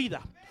hablando a mi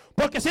vida.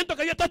 Porque siento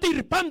que Dios está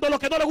estirpando lo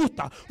que no le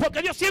gusta.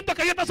 Porque yo siento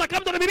que Dios está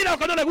sacando de mi vida lo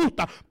que no le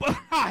gusta.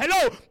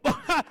 Hello.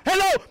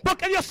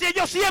 Porque yo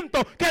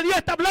siento que Dios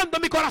está hablando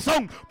en mi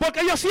corazón.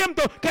 Porque yo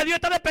siento que Dios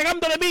está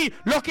despegando de mí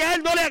lo que a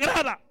Él no le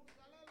agrada.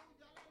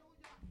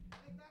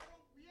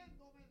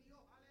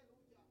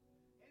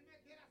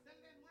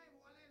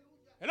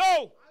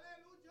 Hello.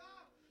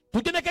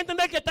 Tú tienes que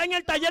entender que está en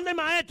el taller del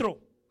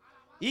maestro.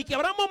 Y que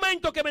habrá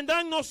momentos que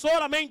vendrán no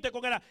solamente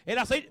con el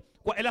aceite.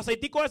 El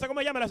aceitico ese, ¿cómo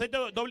se llama? El aceite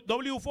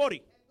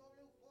W40.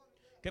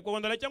 Que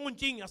cuando le echan un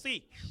chin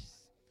así,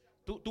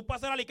 tú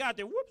pasas el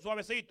alicate,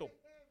 suavecito.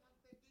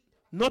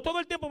 No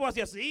todo el tiempo va a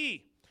ser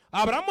así.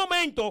 Habrá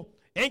momentos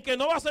en que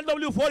no va a ser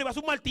W40, va a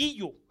ser un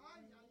martillo.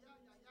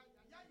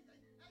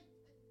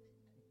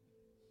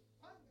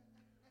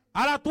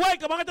 A la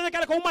tuerca van a tener que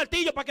darle con un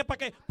martillo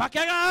para que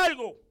haga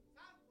algo.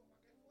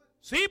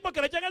 Sí,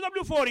 porque le echan el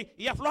W40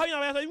 y afloja y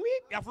una vez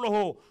y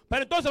aflojó.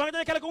 Pero entonces van a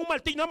tener que darle con un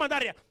martillo, una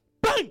mandaria.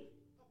 ¡Pam!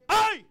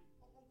 ¡Ay!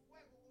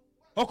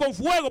 O con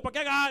fuego para que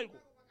haga algo.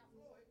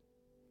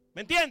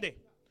 ¿Me entiende?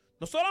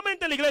 No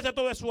solamente en la iglesia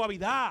todo es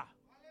suavidad.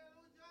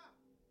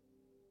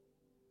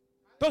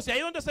 Entonces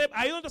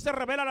ahí es donde se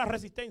revela la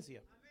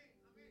resistencia.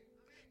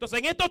 Entonces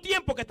en estos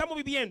tiempos que estamos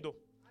viviendo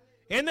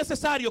es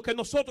necesario que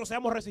nosotros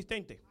seamos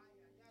resistentes.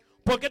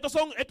 Porque estos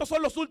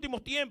son los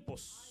últimos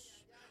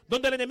tiempos.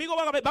 Donde el enemigo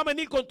va a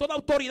venir con toda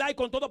autoridad y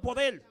con todo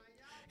poder.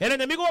 El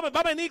enemigo va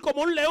a venir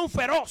como un león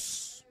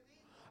feroz.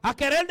 A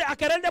querer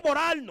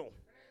devorarnos.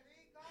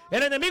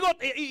 El enemigo,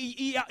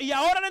 y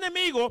ahora el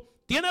enemigo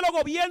tiene los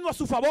gobiernos a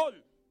su favor.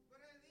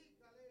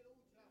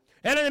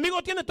 El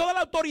enemigo tiene toda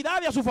la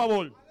autoridad a su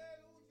favor.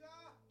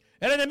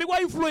 El enemigo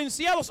ha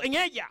influenciado en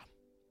ella.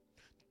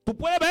 Tú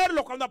puedes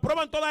verlo cuando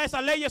aprueban todas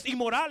esas leyes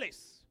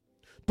inmorales.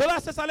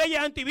 Todas esas leyes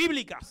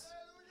antibíblicas.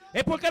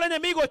 Es porque el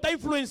enemigo está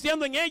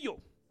influenciando en ellos.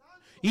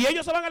 Y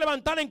ellos se van a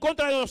levantar en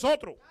contra de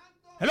nosotros.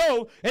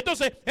 Hello.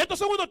 Entonces, estos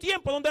son unos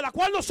tiempos donde la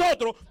cual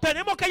nosotros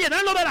tenemos que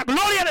llenarnos de la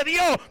gloria de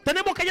Dios.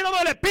 Tenemos que llenarnos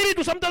del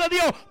Espíritu Santo de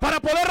Dios para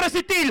poder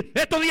resistir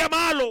estos días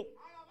malos.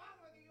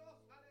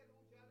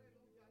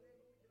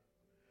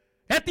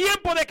 Es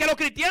tiempo de que los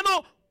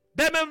cristianos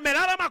de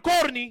mermelada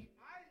McCorney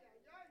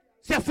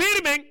se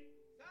afirmen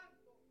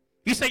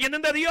y se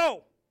llenen de Dios.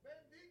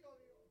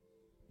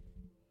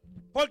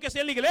 Porque si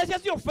en la iglesia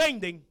se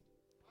ofenden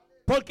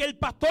porque el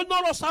pastor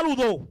no los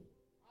saludó,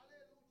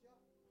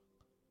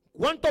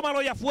 ¿cuánto malo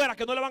allá afuera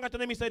que no le van a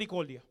tener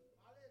misericordia?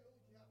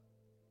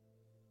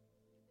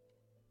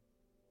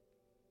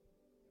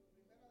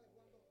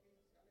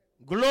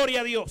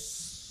 Gloria a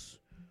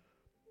Dios.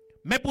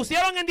 Me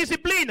pusieron en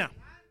disciplina.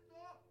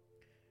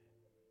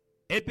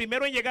 El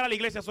primero en llegar a la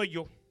iglesia soy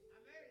yo.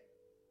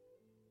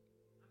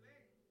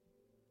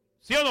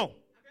 ¿Sí o no?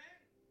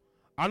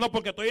 Ah, no,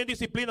 porque estoy en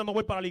disciplina, no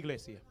voy para la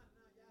iglesia.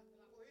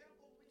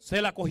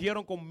 Se la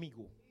cogieron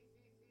conmigo.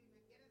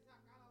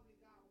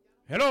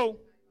 Hello.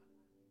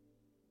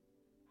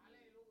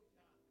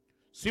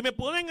 Si me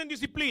ponen en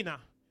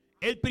disciplina,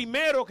 el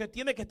primero que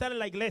tiene que estar en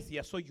la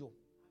iglesia soy yo.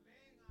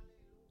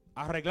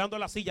 Arreglando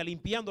la silla,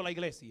 limpiando la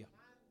iglesia.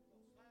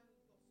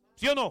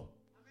 ¿Sí o no?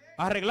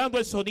 Arreglando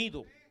el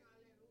sonido.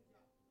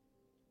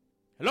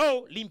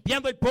 Hello,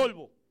 limpiando el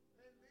polvo.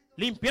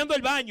 Limpiando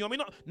el baño. A mí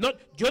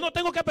yo no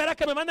tengo que esperar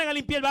que me manden a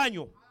limpiar el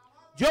baño.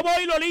 Yo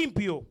voy y lo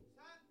limpio.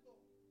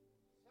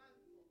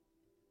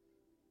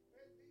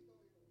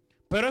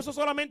 Pero eso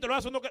solamente lo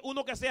hace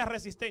uno que sea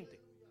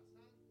resistente.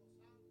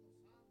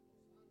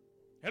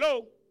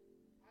 Hello.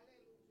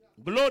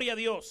 Gloria a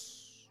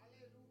Dios.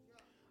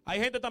 Hay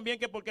gente también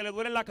que porque le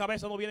duele la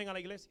cabeza no vienen a la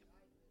iglesia.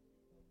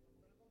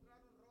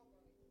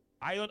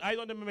 Ahí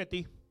donde me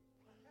metí.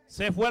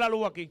 Se fue la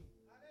luz aquí.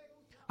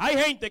 Hay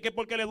gente que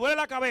porque le duele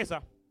la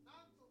cabeza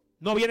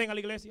no vienen a la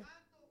iglesia.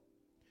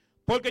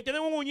 Porque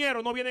tienen un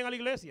uñero no vienen a la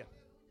iglesia.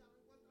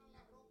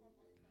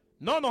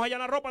 No hallan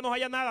la ropa, no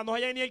hallan nada, no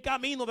hallan ni el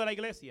camino de la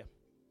iglesia.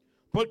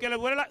 Porque le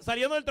duele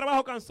saliendo del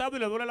trabajo cansado y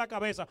le duele la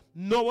cabeza,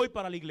 no voy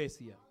para la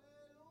iglesia.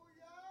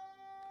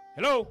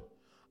 Hello.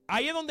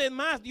 Ahí es donde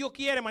más Dios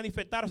quiere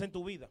manifestarse en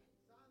tu vida.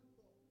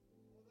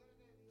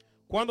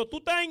 Cuando tú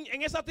estás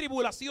en esas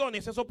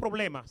tribulaciones, esos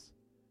problemas,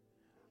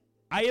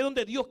 ahí es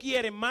donde Dios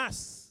quiere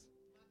más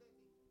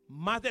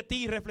de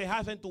ti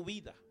reflejarse en tu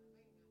vida.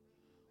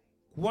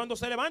 Cuando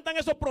se levantan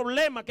esos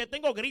problemas, que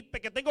tengo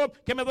gripe,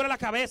 que me duele la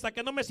cabeza,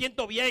 que no me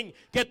siento bien,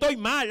 que estoy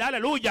mal,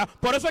 aleluya.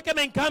 Por eso es que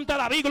me encanta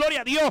David,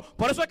 gloria a Dios.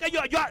 Por eso es que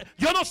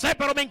yo no sé,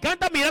 pero me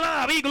encanta mirar a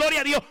David,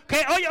 gloria a Dios. Que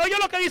oye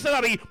lo que dice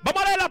David.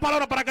 Vamos a leer la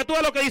palabra para que tú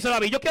veas lo que dice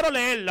David. Yo quiero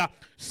leerla.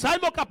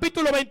 Salmo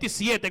capítulo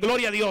 27,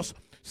 gloria a Dios.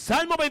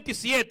 Salmo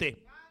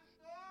 27.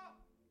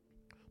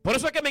 Por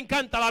eso es que me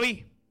encanta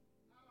David.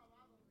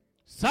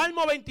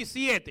 Salmo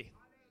 27.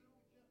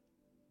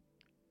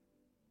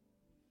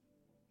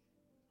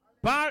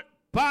 Part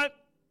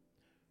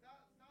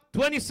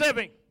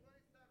 27.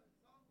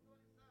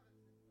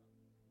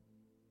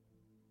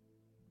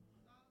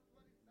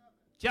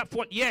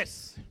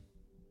 Yes.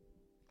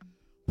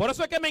 Por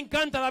eso es que me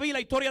encanta David, la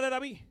historia de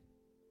David.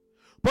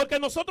 Porque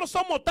nosotros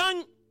somos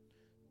tan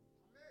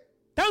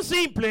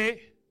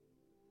simples,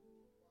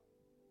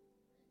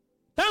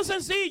 tan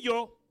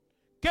sencillos,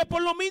 que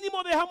por lo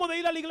mínimo dejamos de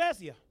ir a la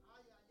iglesia.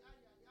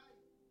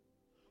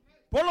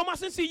 Por lo más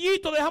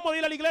sencillito dejamos de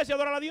ir a la iglesia a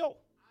adorar a Dios.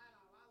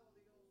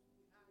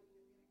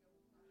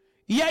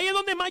 Y ahí es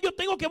donde más yo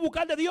tengo que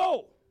buscar de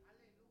Dios.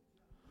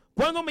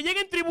 Cuando me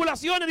lleguen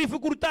tribulaciones,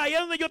 dificultades, ahí es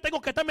donde yo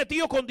tengo que estar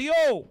metido con Dios.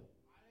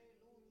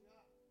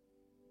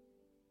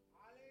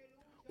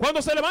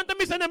 Cuando se levantan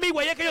mis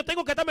enemigos, ahí es que yo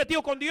tengo que estar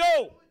metido con Dios.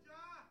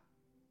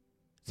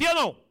 ¿Sí o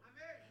no?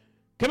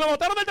 Que me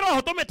botaron del trabajo,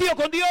 estoy metido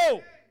con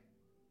Dios.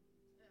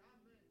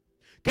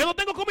 Que no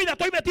tengo comida,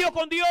 estoy metido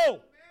con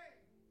Dios.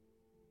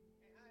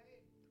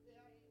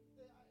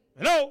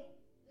 Hello.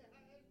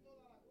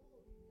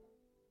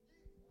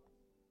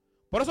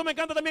 Por eso me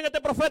encanta también este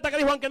profeta que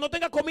dijo, aunque no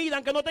tenga comida,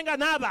 aunque no tenga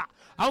nada,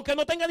 aunque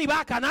no tenga ni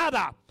vaca,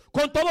 nada,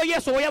 con todo y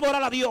eso voy a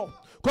adorar a Dios.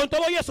 Con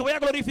todo y eso voy a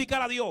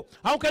glorificar a Dios.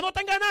 Aunque no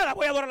tenga nada,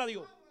 voy a adorar a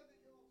Dios.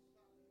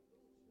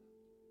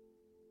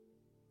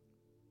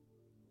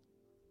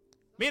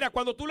 Mira,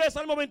 cuando tú lees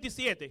Salmo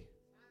 27,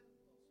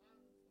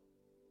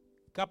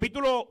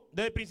 capítulo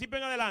desde el principio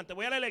en adelante,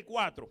 voy a leer el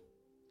 4.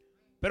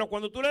 Pero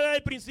cuando tú lees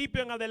el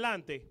principio en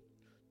adelante,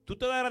 tú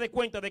te darás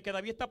cuenta de que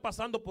David está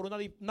pasando por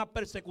una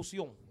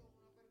persecución.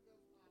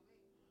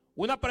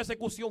 Una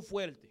persecución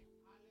fuerte.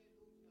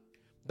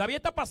 David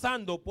está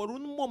pasando por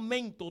un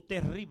momento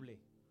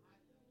terrible.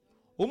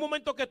 Un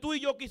momento que tú y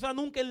yo quizás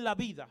nunca en la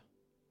vida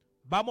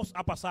vamos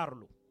a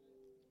pasarlo.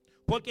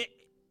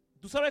 Porque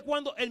tú sabes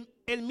cuando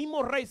el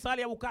mismo rey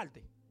sale a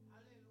buscarte.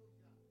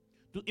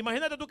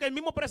 Imagínate tú que el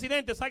mismo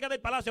presidente salga del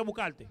palacio a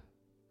buscarte.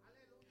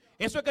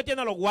 Eso es que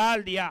tiene a los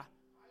guardias,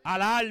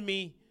 al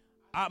Army,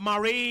 a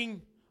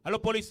Marine, a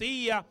los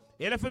policías,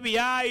 el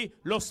FBI,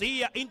 los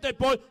CIA,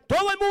 Interpol.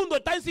 Todo el mundo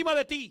está encima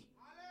de ti.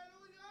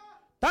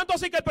 Tanto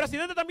así que el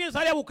presidente también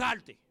sale a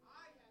buscarte.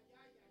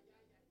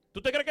 ¿Tú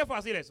te crees que es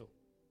fácil eso?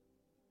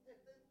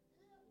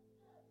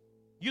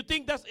 You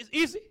think that's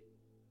easy?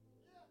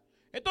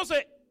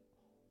 Entonces,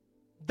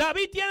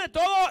 David tiene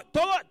todo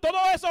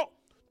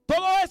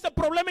ese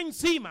problema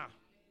encima.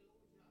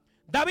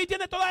 David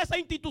tiene todas esas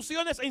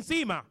instituciones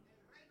encima.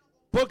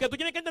 Porque tú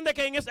tienes que entender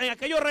que en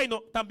aquellos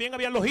reinos también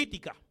había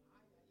logística.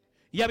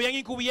 Y habían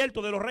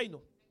encubiertos de los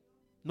reinos.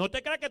 No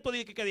te creas que esto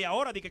dice que de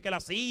ahora, dice que la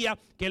CIA,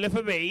 que el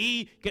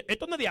FBI, que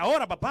esto no es de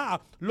ahora,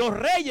 papá. Los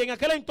reyes en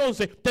aquel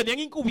entonces tenían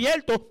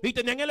encubiertos y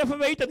tenían el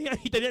FBI, tenían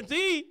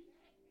sí.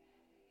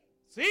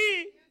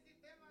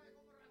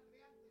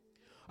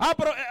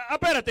 Pero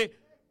espérate.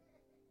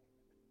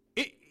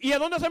 ¿Y a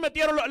dónde se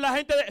metieron la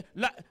gente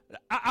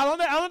a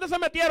dónde se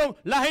metieron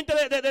la gente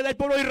del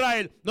pueblo de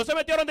Israel? ¿No se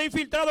metieron de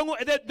infiltrado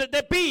de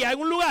espía en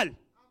un lugar?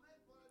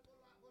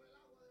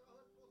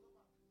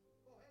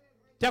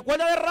 ¿Te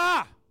acuerdas de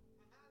Ra?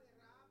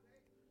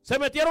 Se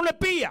metieron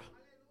espías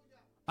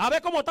a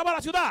ver cómo estaba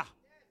la ciudad,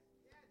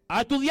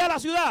 a estudiar la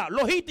ciudad,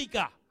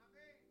 logística,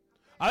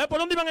 a ver por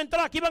dónde iban a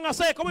entrar, qué iban a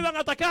hacer, cómo iban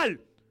a atacar,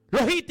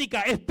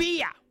 logística,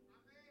 espía.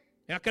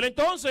 En aquel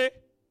entonces,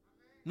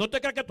 no te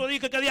creas que tú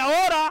dices que de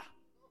ahora,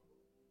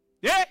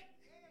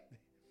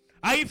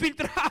 hay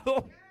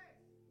infiltrado.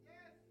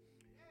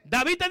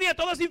 David tenía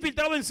todo ese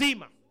infiltrado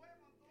encima.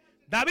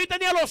 David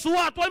tenía a los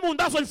SUA, todo el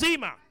mundazo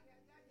encima.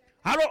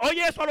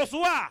 Oye eso, a los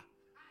SUA.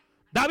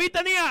 David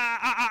tenía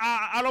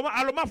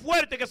a lo más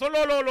fuerte, que son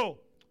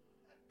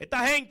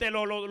esta gente,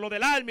 lo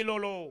del Army, no,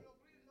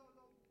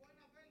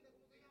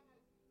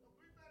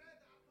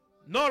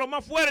 lo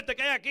más fuerte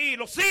que hay aquí,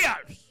 los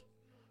Sears.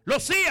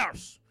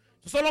 Esos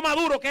son los más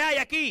duros que hay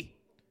aquí.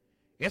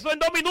 Eso en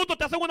 2 minutos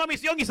te hacen una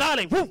misión y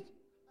salen. ¡Uf!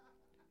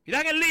 Y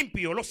dan el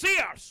limpio, los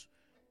Sears.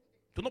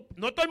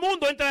 No todo el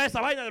mundo entra a esa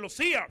vaina de los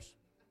Sears.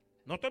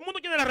 No todo el mundo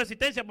tiene la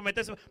resistencia para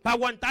meterse, para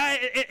aguantar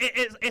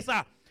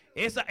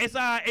ese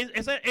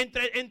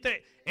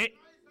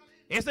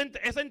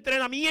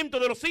entrenamiento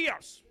de los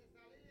Sears.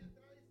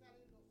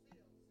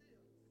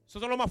 Eso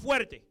es lo más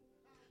fuerte.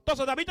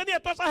 Entonces David tenía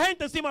toda esa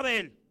gente encima de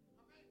él.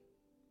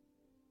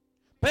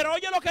 Pero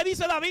oye lo que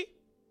dice David.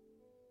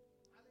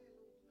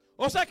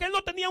 O sea que él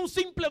no tenía un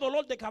simple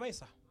dolor de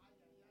cabeza.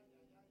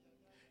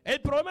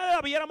 El problema de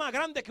David era más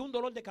grande que un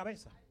dolor de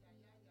cabeza.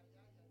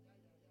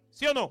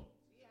 ¿Sí o no?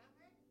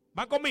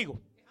 ¿Van conmigo?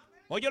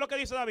 Oye lo que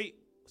dice David.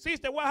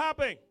 Sister, what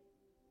happened?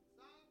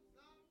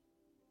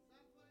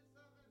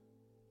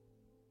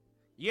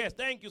 Yes,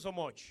 thank you so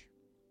much.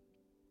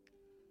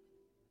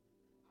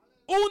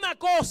 Una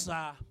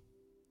cosa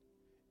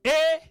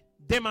he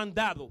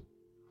demandado.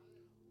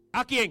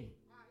 ¿A quién?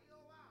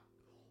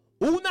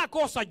 Una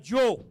cosa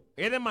yo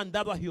he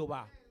demandado a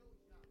Jehová.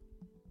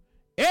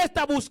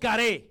 Esta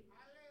buscaré.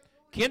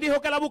 ¿Quién dijo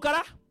que la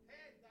buscará?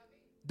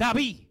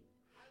 David.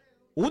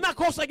 Una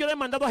cosa yo he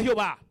demandado a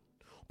Jehová.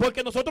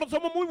 Porque nosotros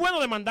somos muy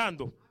buenos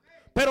demandando.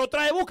 Pero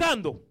otra vez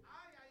buscando.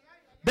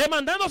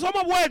 Demandando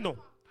somos buenos.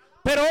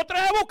 Pero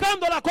otra vez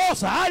buscando la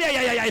cosa. Ay, ay,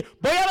 ay, ay.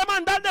 Voy a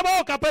demandar de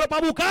boca, pero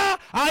para buscar,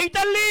 ahí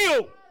está el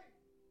lío.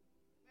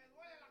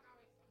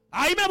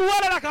 Ahí me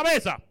duele la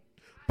cabeza.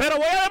 Pero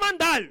voy a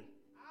demandar.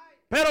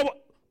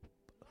 Pero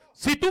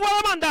si tú vas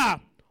a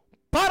demandar,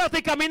 párate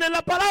y camina en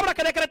la palabra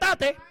que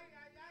decretaste.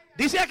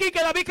 Dice aquí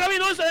que David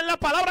caminó en la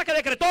palabra que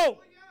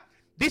decretó.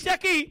 Dice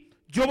aquí,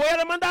 yo voy a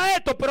demandar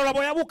esto, pero la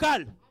voy a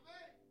buscar.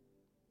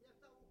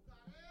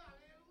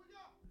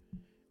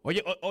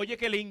 Oye,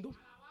 qué lindo.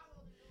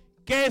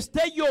 Que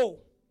esté yo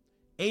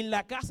en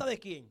la casa de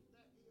quién.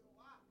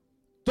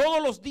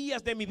 Todos los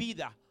días de mi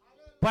vida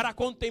para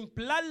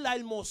contemplar la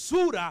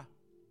hermosura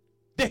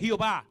de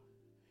Jehová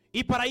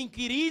y para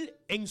inquirir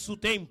en su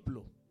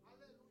templo.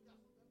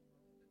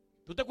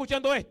 ¿Tú estás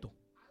escuchando esto?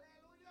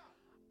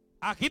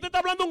 Aquí te está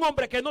hablando un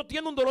hombre que no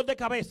tiene un dolor de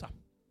cabeza.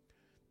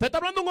 Te está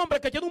hablando un hombre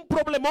que tiene un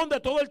problemón de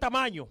todo el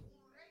tamaño.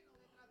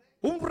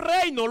 Un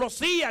reino, los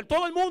CIA,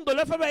 todo el mundo, el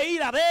FBI,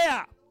 la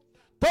DEA.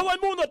 Todo el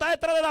mundo está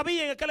detrás de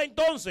David en aquel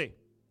entonces.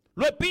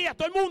 Los espías,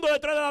 todo el mundo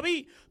detrás de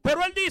David.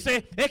 Pero él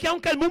dice, es que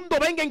aunque el mundo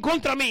venga en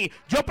contra mí,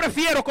 yo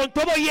prefiero con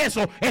todo y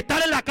eso estar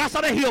en la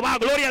casa de Jehová,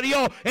 gloria a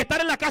Dios.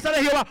 Estar en la casa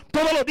de Jehová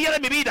todos los días de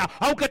mi vida.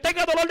 Aunque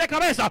tenga dolor de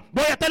cabeza,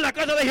 voy a estar en la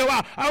casa de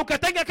Jehová. Aunque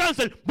tenga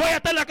cáncer, voy a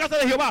estar en la casa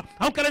de Jehová.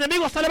 Aunque el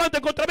enemigo se levante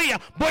en contra mía,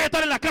 voy a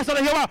estar en la casa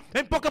de Jehová.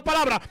 En pocas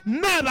palabras,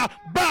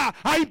 nada va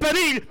a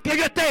impedir que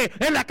yo esté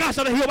en la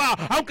casa de Jehová.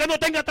 Aunque no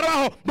tenga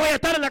trabajo, voy a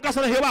estar en la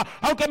casa de Jehová.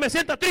 Aunque me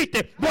sienta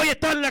triste, voy a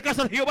estar en la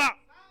casa de Jehová.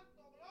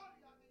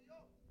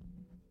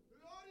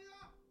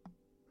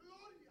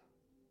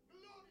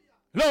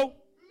 Hello.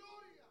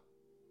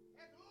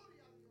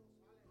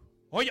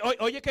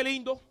 Oye, qué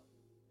lindo.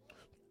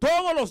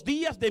 Todos los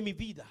días de mi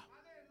vida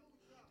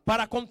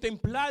para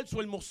contemplar su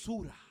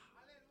hermosura.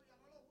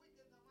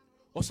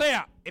 O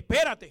sea,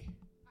 espérate.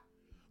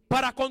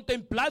 Para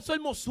contemplar su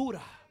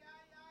hermosura.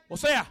 O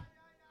sea,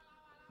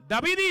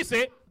 David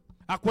dice,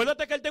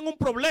 acuérdate que él tiene un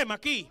problema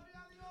aquí.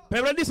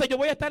 Pero él dice, yo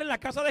voy a estar en la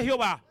casa de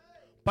Jehová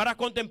para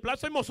contemplar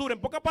su hermosura.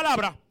 En pocas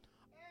palabras,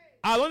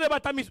 ¿a dónde va a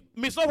estar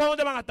mis ojos? ¿A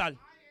dónde van a estar?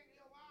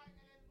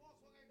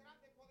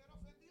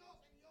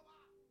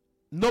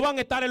 No van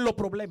a estar en los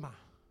problemas.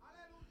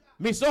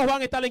 Mis ojos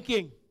van a estar en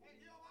quién?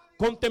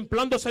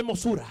 Contemplando esa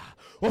hermosura.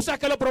 O sea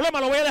que los problemas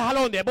los voy a dejar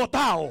donde,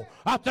 botado,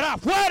 atrás,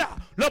 fuera.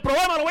 Los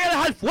problemas los voy a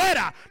dejar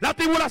fuera. La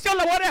tribulación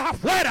la voy a dejar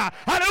fuera.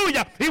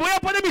 Aleluya. Y voy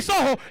a poner mis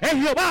ojos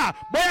en Jehová.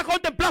 Voy a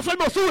contemplar su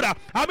hermosura.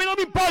 A mí no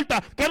me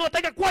importa que no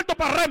tenga cuarto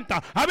para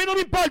renta. A mí no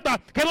me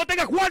importa que no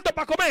tenga cuarto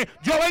para comer.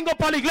 Yo vengo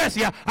para la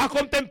iglesia a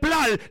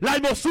contemplar la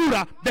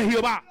hermosura de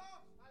Jehová.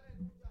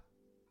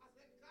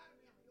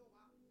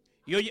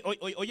 Y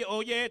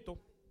oye esto.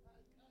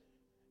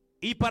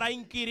 Y para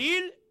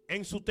inquirir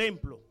en su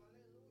templo.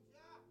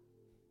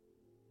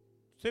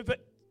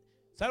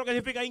 ¿Sabe lo que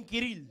significa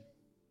inquirir?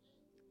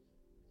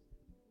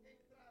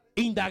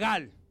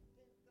 Indagar.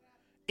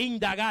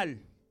 Indagar.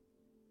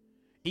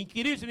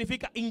 Inquirir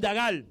significa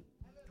indagar.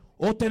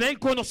 Obtener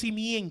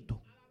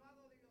conocimiento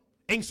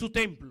en su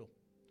templo.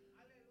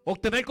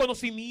 Obtener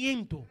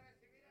conocimiento.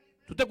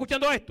 ¿Tú estás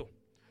escuchando esto?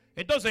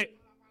 Entonces,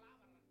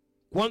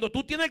 cuando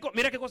tú tienes,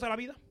 mira qué cosa es la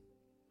vida.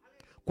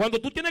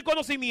 Cuando tú tienes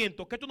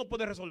conocimiento, ¿qué tú no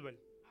puedes resolver?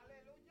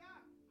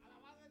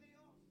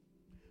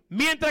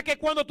 Mientras que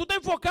cuando tú estás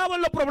enfocado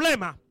en los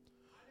problemas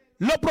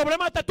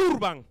te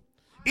turban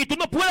y tú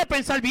no puedes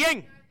pensar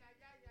bien.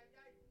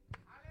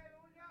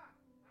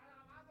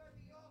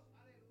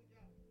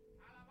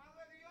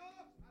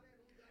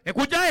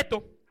 Escucha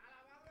esto.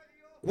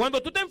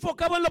 Cuando tú estás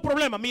enfocado en los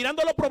problemas,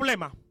 mirando los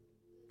problemas,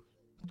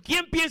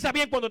 ¿quién piensa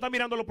bien cuando está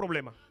mirando los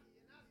problemas?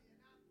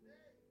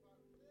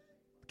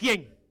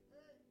 ¿Quién?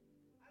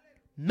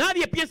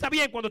 Nadie piensa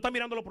bien cuando está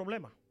mirando los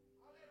problemas.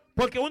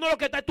 Porque uno lo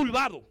que está es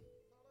turbado.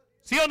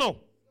 ¿Sí o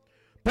no?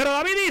 Pero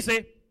David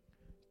dice,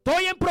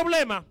 estoy en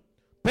problema,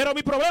 pero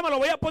mi problema lo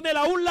voy a poner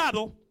a un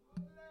lado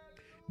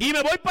y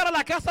me voy para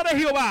la casa de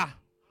Jehová.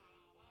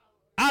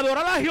 A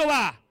adorar a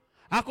Jehová.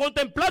 a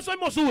contemplar su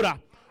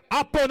hermosura,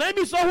 a poner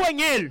mis ojos en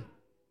Él.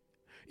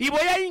 Y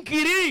voy a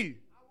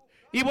inquirir.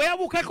 Y voy a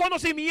buscar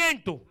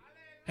conocimiento.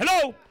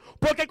 Hello.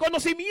 Porque el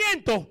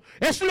conocimiento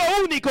es lo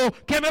único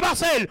que me va a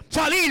hacer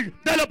salir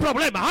de los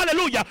problemas.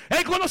 Aleluya.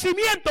 El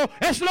conocimiento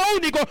es lo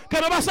único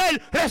que me va a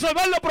hacer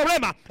resolver los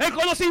problemas. El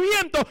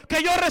conocimiento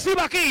que yo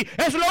recibo aquí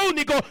es lo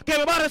único que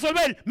me va a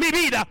resolver mi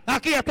vida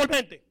aquí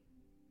actualmente.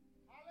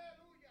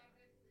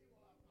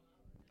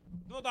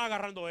 No está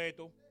agarrando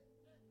esto.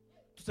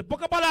 Entonces, en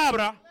pocas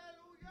palabras,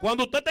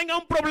 cuando usted tenga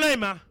un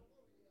problema,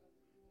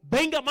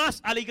 venga más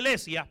a la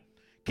iglesia,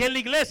 que en la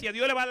iglesia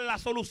Dios le va a dar la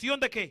solución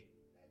de qué.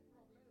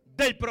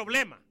 Del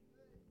problema.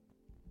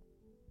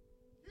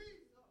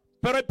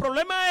 Pero el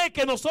problema es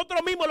que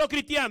nosotros mismos los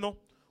cristianos,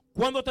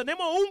 cuando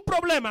tenemos un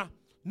problema,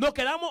 nos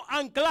quedamos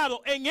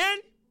anclados en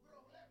el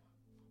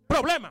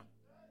problema.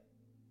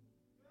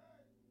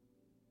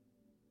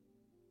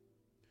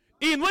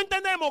 Y no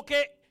entendemos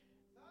que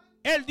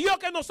el Dios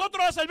que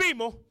nosotros le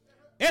servimos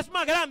es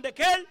más grande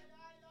que el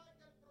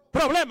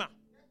problema.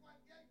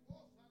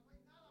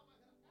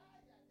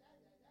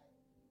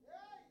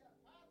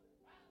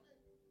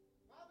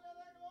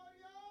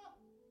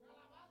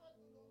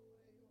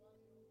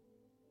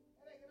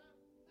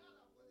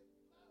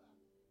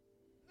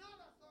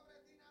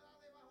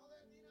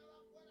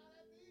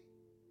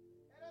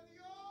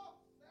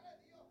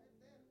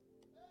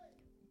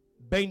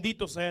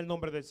 Bendito sea el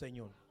nombre del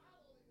Señor.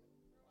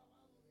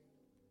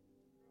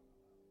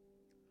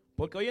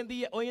 Porque hoy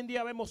en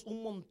día vemos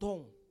un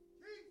montón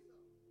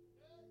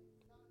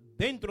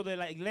dentro de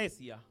la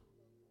iglesia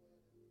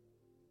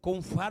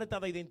con falta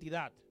de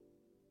identidad.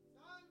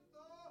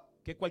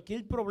 Que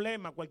cualquier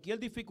problema, cualquier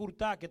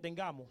dificultad que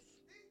tengamos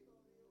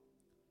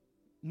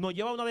nos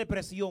lleva a una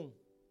depresión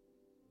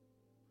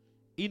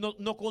y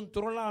nos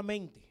controla la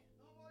mente.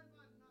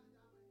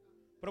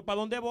 Pero ¿para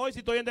dónde voy si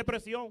estoy en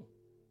depresión?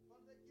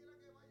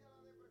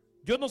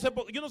 Yo no sé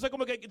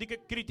cómo es que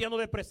cristiano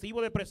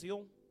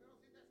depresión.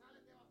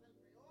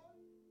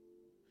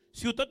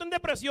 Si usted está en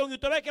depresión y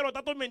usted ve que lo está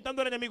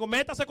atormentando el enemigo,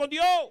 métase con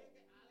Dios.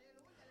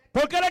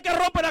 Porque Él es el que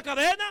rompe la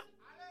cadena.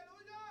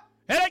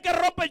 Él es el que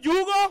rompe el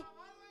yugo.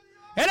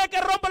 Él es el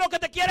que rompe lo que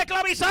te quiere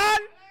esclavizar.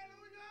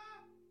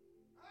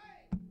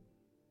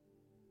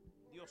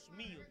 Dios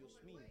mío,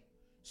 Dios mío.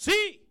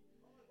 Sí,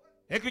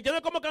 el cristiano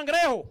es como el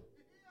cangrejo.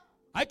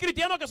 Hay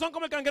cristianos que son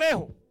como el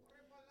cangrejo,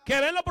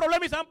 que ven los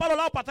problemas y se van para los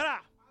lados, para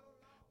atrás.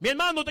 Mi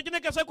hermano, usted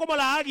tiene que ser como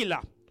la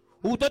águila.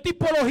 Usted es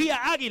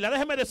tipología águila,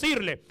 déjeme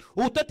decirle.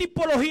 Usted es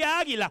tipología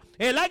águila.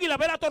 El águila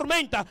ve la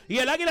tormenta y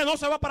el águila no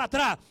se va para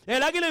atrás.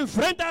 El águila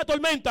enfrenta la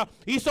tormenta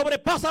y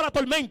sobrepasa la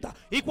tormenta.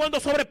 Y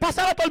cuando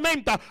sobrepasa la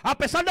tormenta, a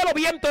pesar de los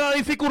vientos, de la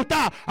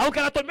dificultad, aunque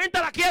la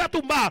tormenta la quiera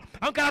tumbar,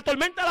 aunque la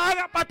tormenta la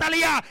haga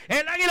patalear,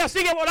 el águila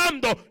sigue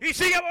volando y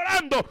sigue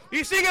volando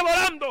y sigue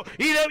volando.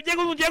 Y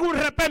llega un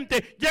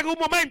repente, llega un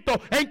momento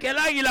en que el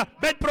águila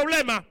ve el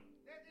problema.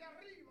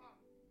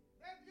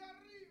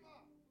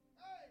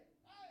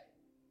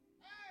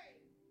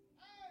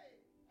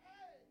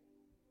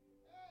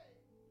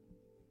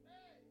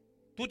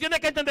 Tú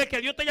tienes que entender que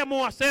Dios te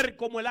llamó a ser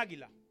como el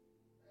águila.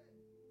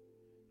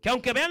 Que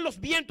aunque vean los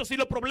vientos y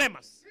los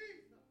problemas,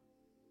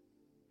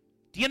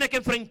 tienes que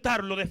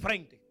enfrentarlo de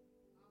frente.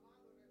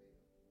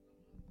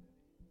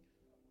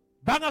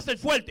 Van a ser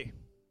fuertes.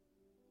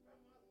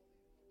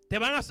 Te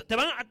van a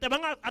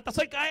hasta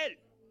hacer caer.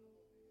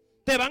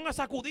 Te van a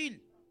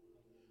sacudir.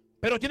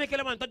 Pero tienes que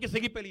levantarte y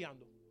seguir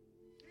peleando.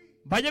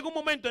 Va a llegar un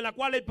momento en el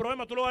cual el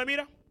problema tú lo vas a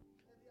mirar.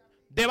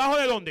 ¿Debajo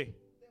de dónde?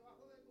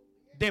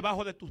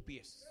 Debajo de tus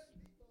pies.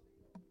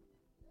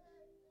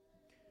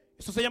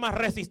 Eso se llama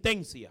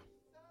resistencia.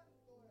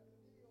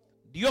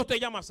 Dios te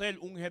llama a ser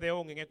un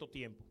Gedeón en estos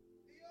tiempos.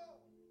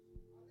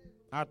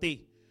 A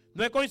ti.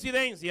 No es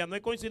coincidencia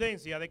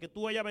de que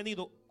tú hayas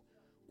venido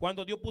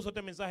cuando Dios puso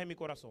este mensaje en mi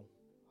corazón.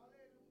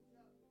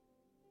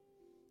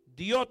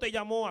 Dios te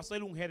llamó a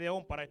ser un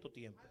Gedeón para estos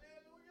tiempos.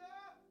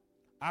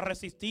 A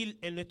resistir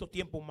en estos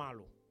tiempos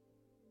malos.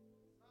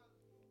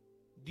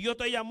 Dios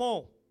te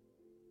llamó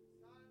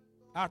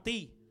a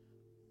ti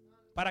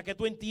para que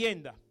tú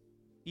entiendas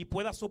y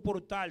puedas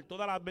soportar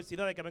todas las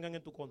adversidades que vengan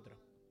en tu contra.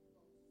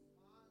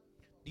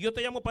 Dios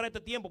te llamó para este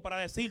tiempo para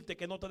decirte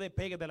que no te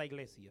despegues de la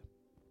iglesia,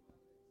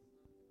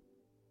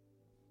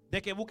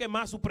 de que busques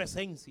más su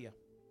presencia,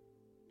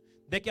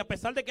 de que a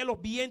pesar de que los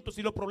vientos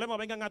y los problemas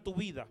vengan a tu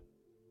vida,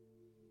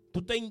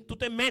 tú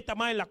te metas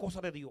más en la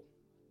cosa de Dios.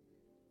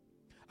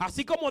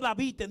 Así como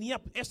David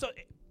tenía eso.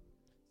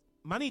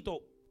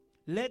 Manito,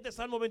 léete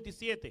Salmo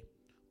 27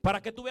 para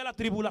que tú veas la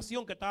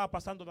tribulación que estaba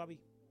pasando David.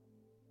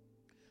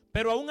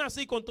 Pero aún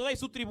así, con toda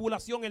su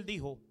tribulación, él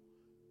dijo: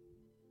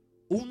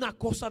 una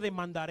cosa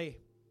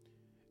demandaré,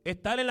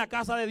 estar en la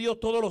casa de Dios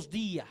todos los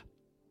días,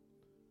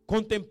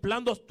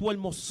 contemplando tu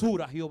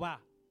hermosura,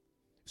 Jehová.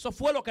 Eso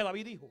fue lo que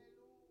David dijo.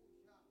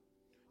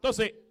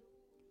 Entonces,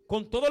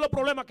 con todos los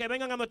problemas que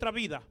vengan a nuestra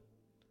vida,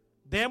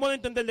 debemos de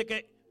entender de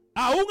que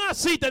aún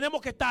así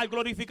tenemos que estar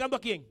glorificando ¿a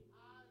quién?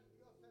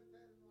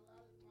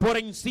 Por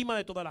encima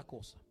de todas las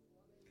cosas.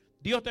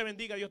 Dios te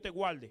bendiga, Dios te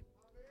guarde.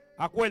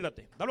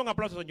 Acuérdate. Dale un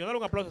aplauso, Señor. Dale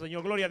un aplauso,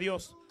 Señor. Gloria a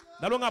Dios.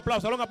 Dale un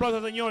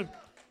aplauso, Señor.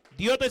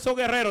 Dios te hizo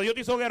guerrero. Dios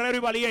te hizo guerrero y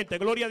valiente.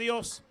 Gloria a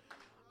Dios.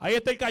 Ahí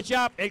está el Cash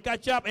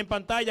App en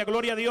pantalla.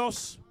 Gloria a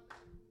Dios.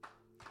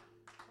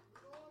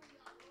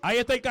 Ahí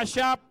está el Cash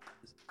App.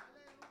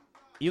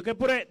 You can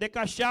put it, the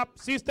Cash App,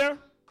 sister.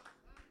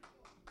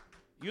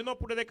 You know,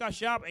 put it the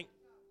Cash App.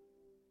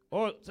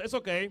 Oh, it's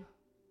okay.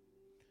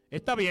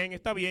 Está bien,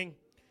 está bien.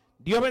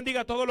 Dios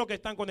bendiga a todos los que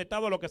están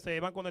conectados, a los que se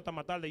van a conectar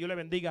más tarde. Dios les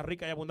bendiga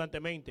rica y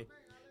abundantemente.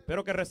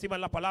 Espero que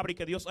reciban la palabra y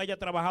que Dios haya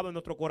trabajado en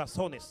nuestros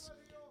corazones.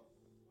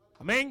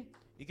 Amén.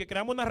 Y que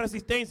creamos una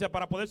resistencia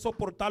para poder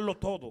soportarlo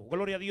todo.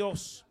 Gloria a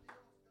Dios.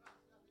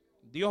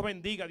 Dios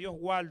bendiga, Dios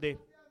guarde.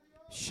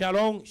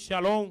 Shalom,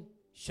 shalom,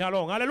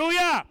 shalom.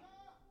 Aleluya.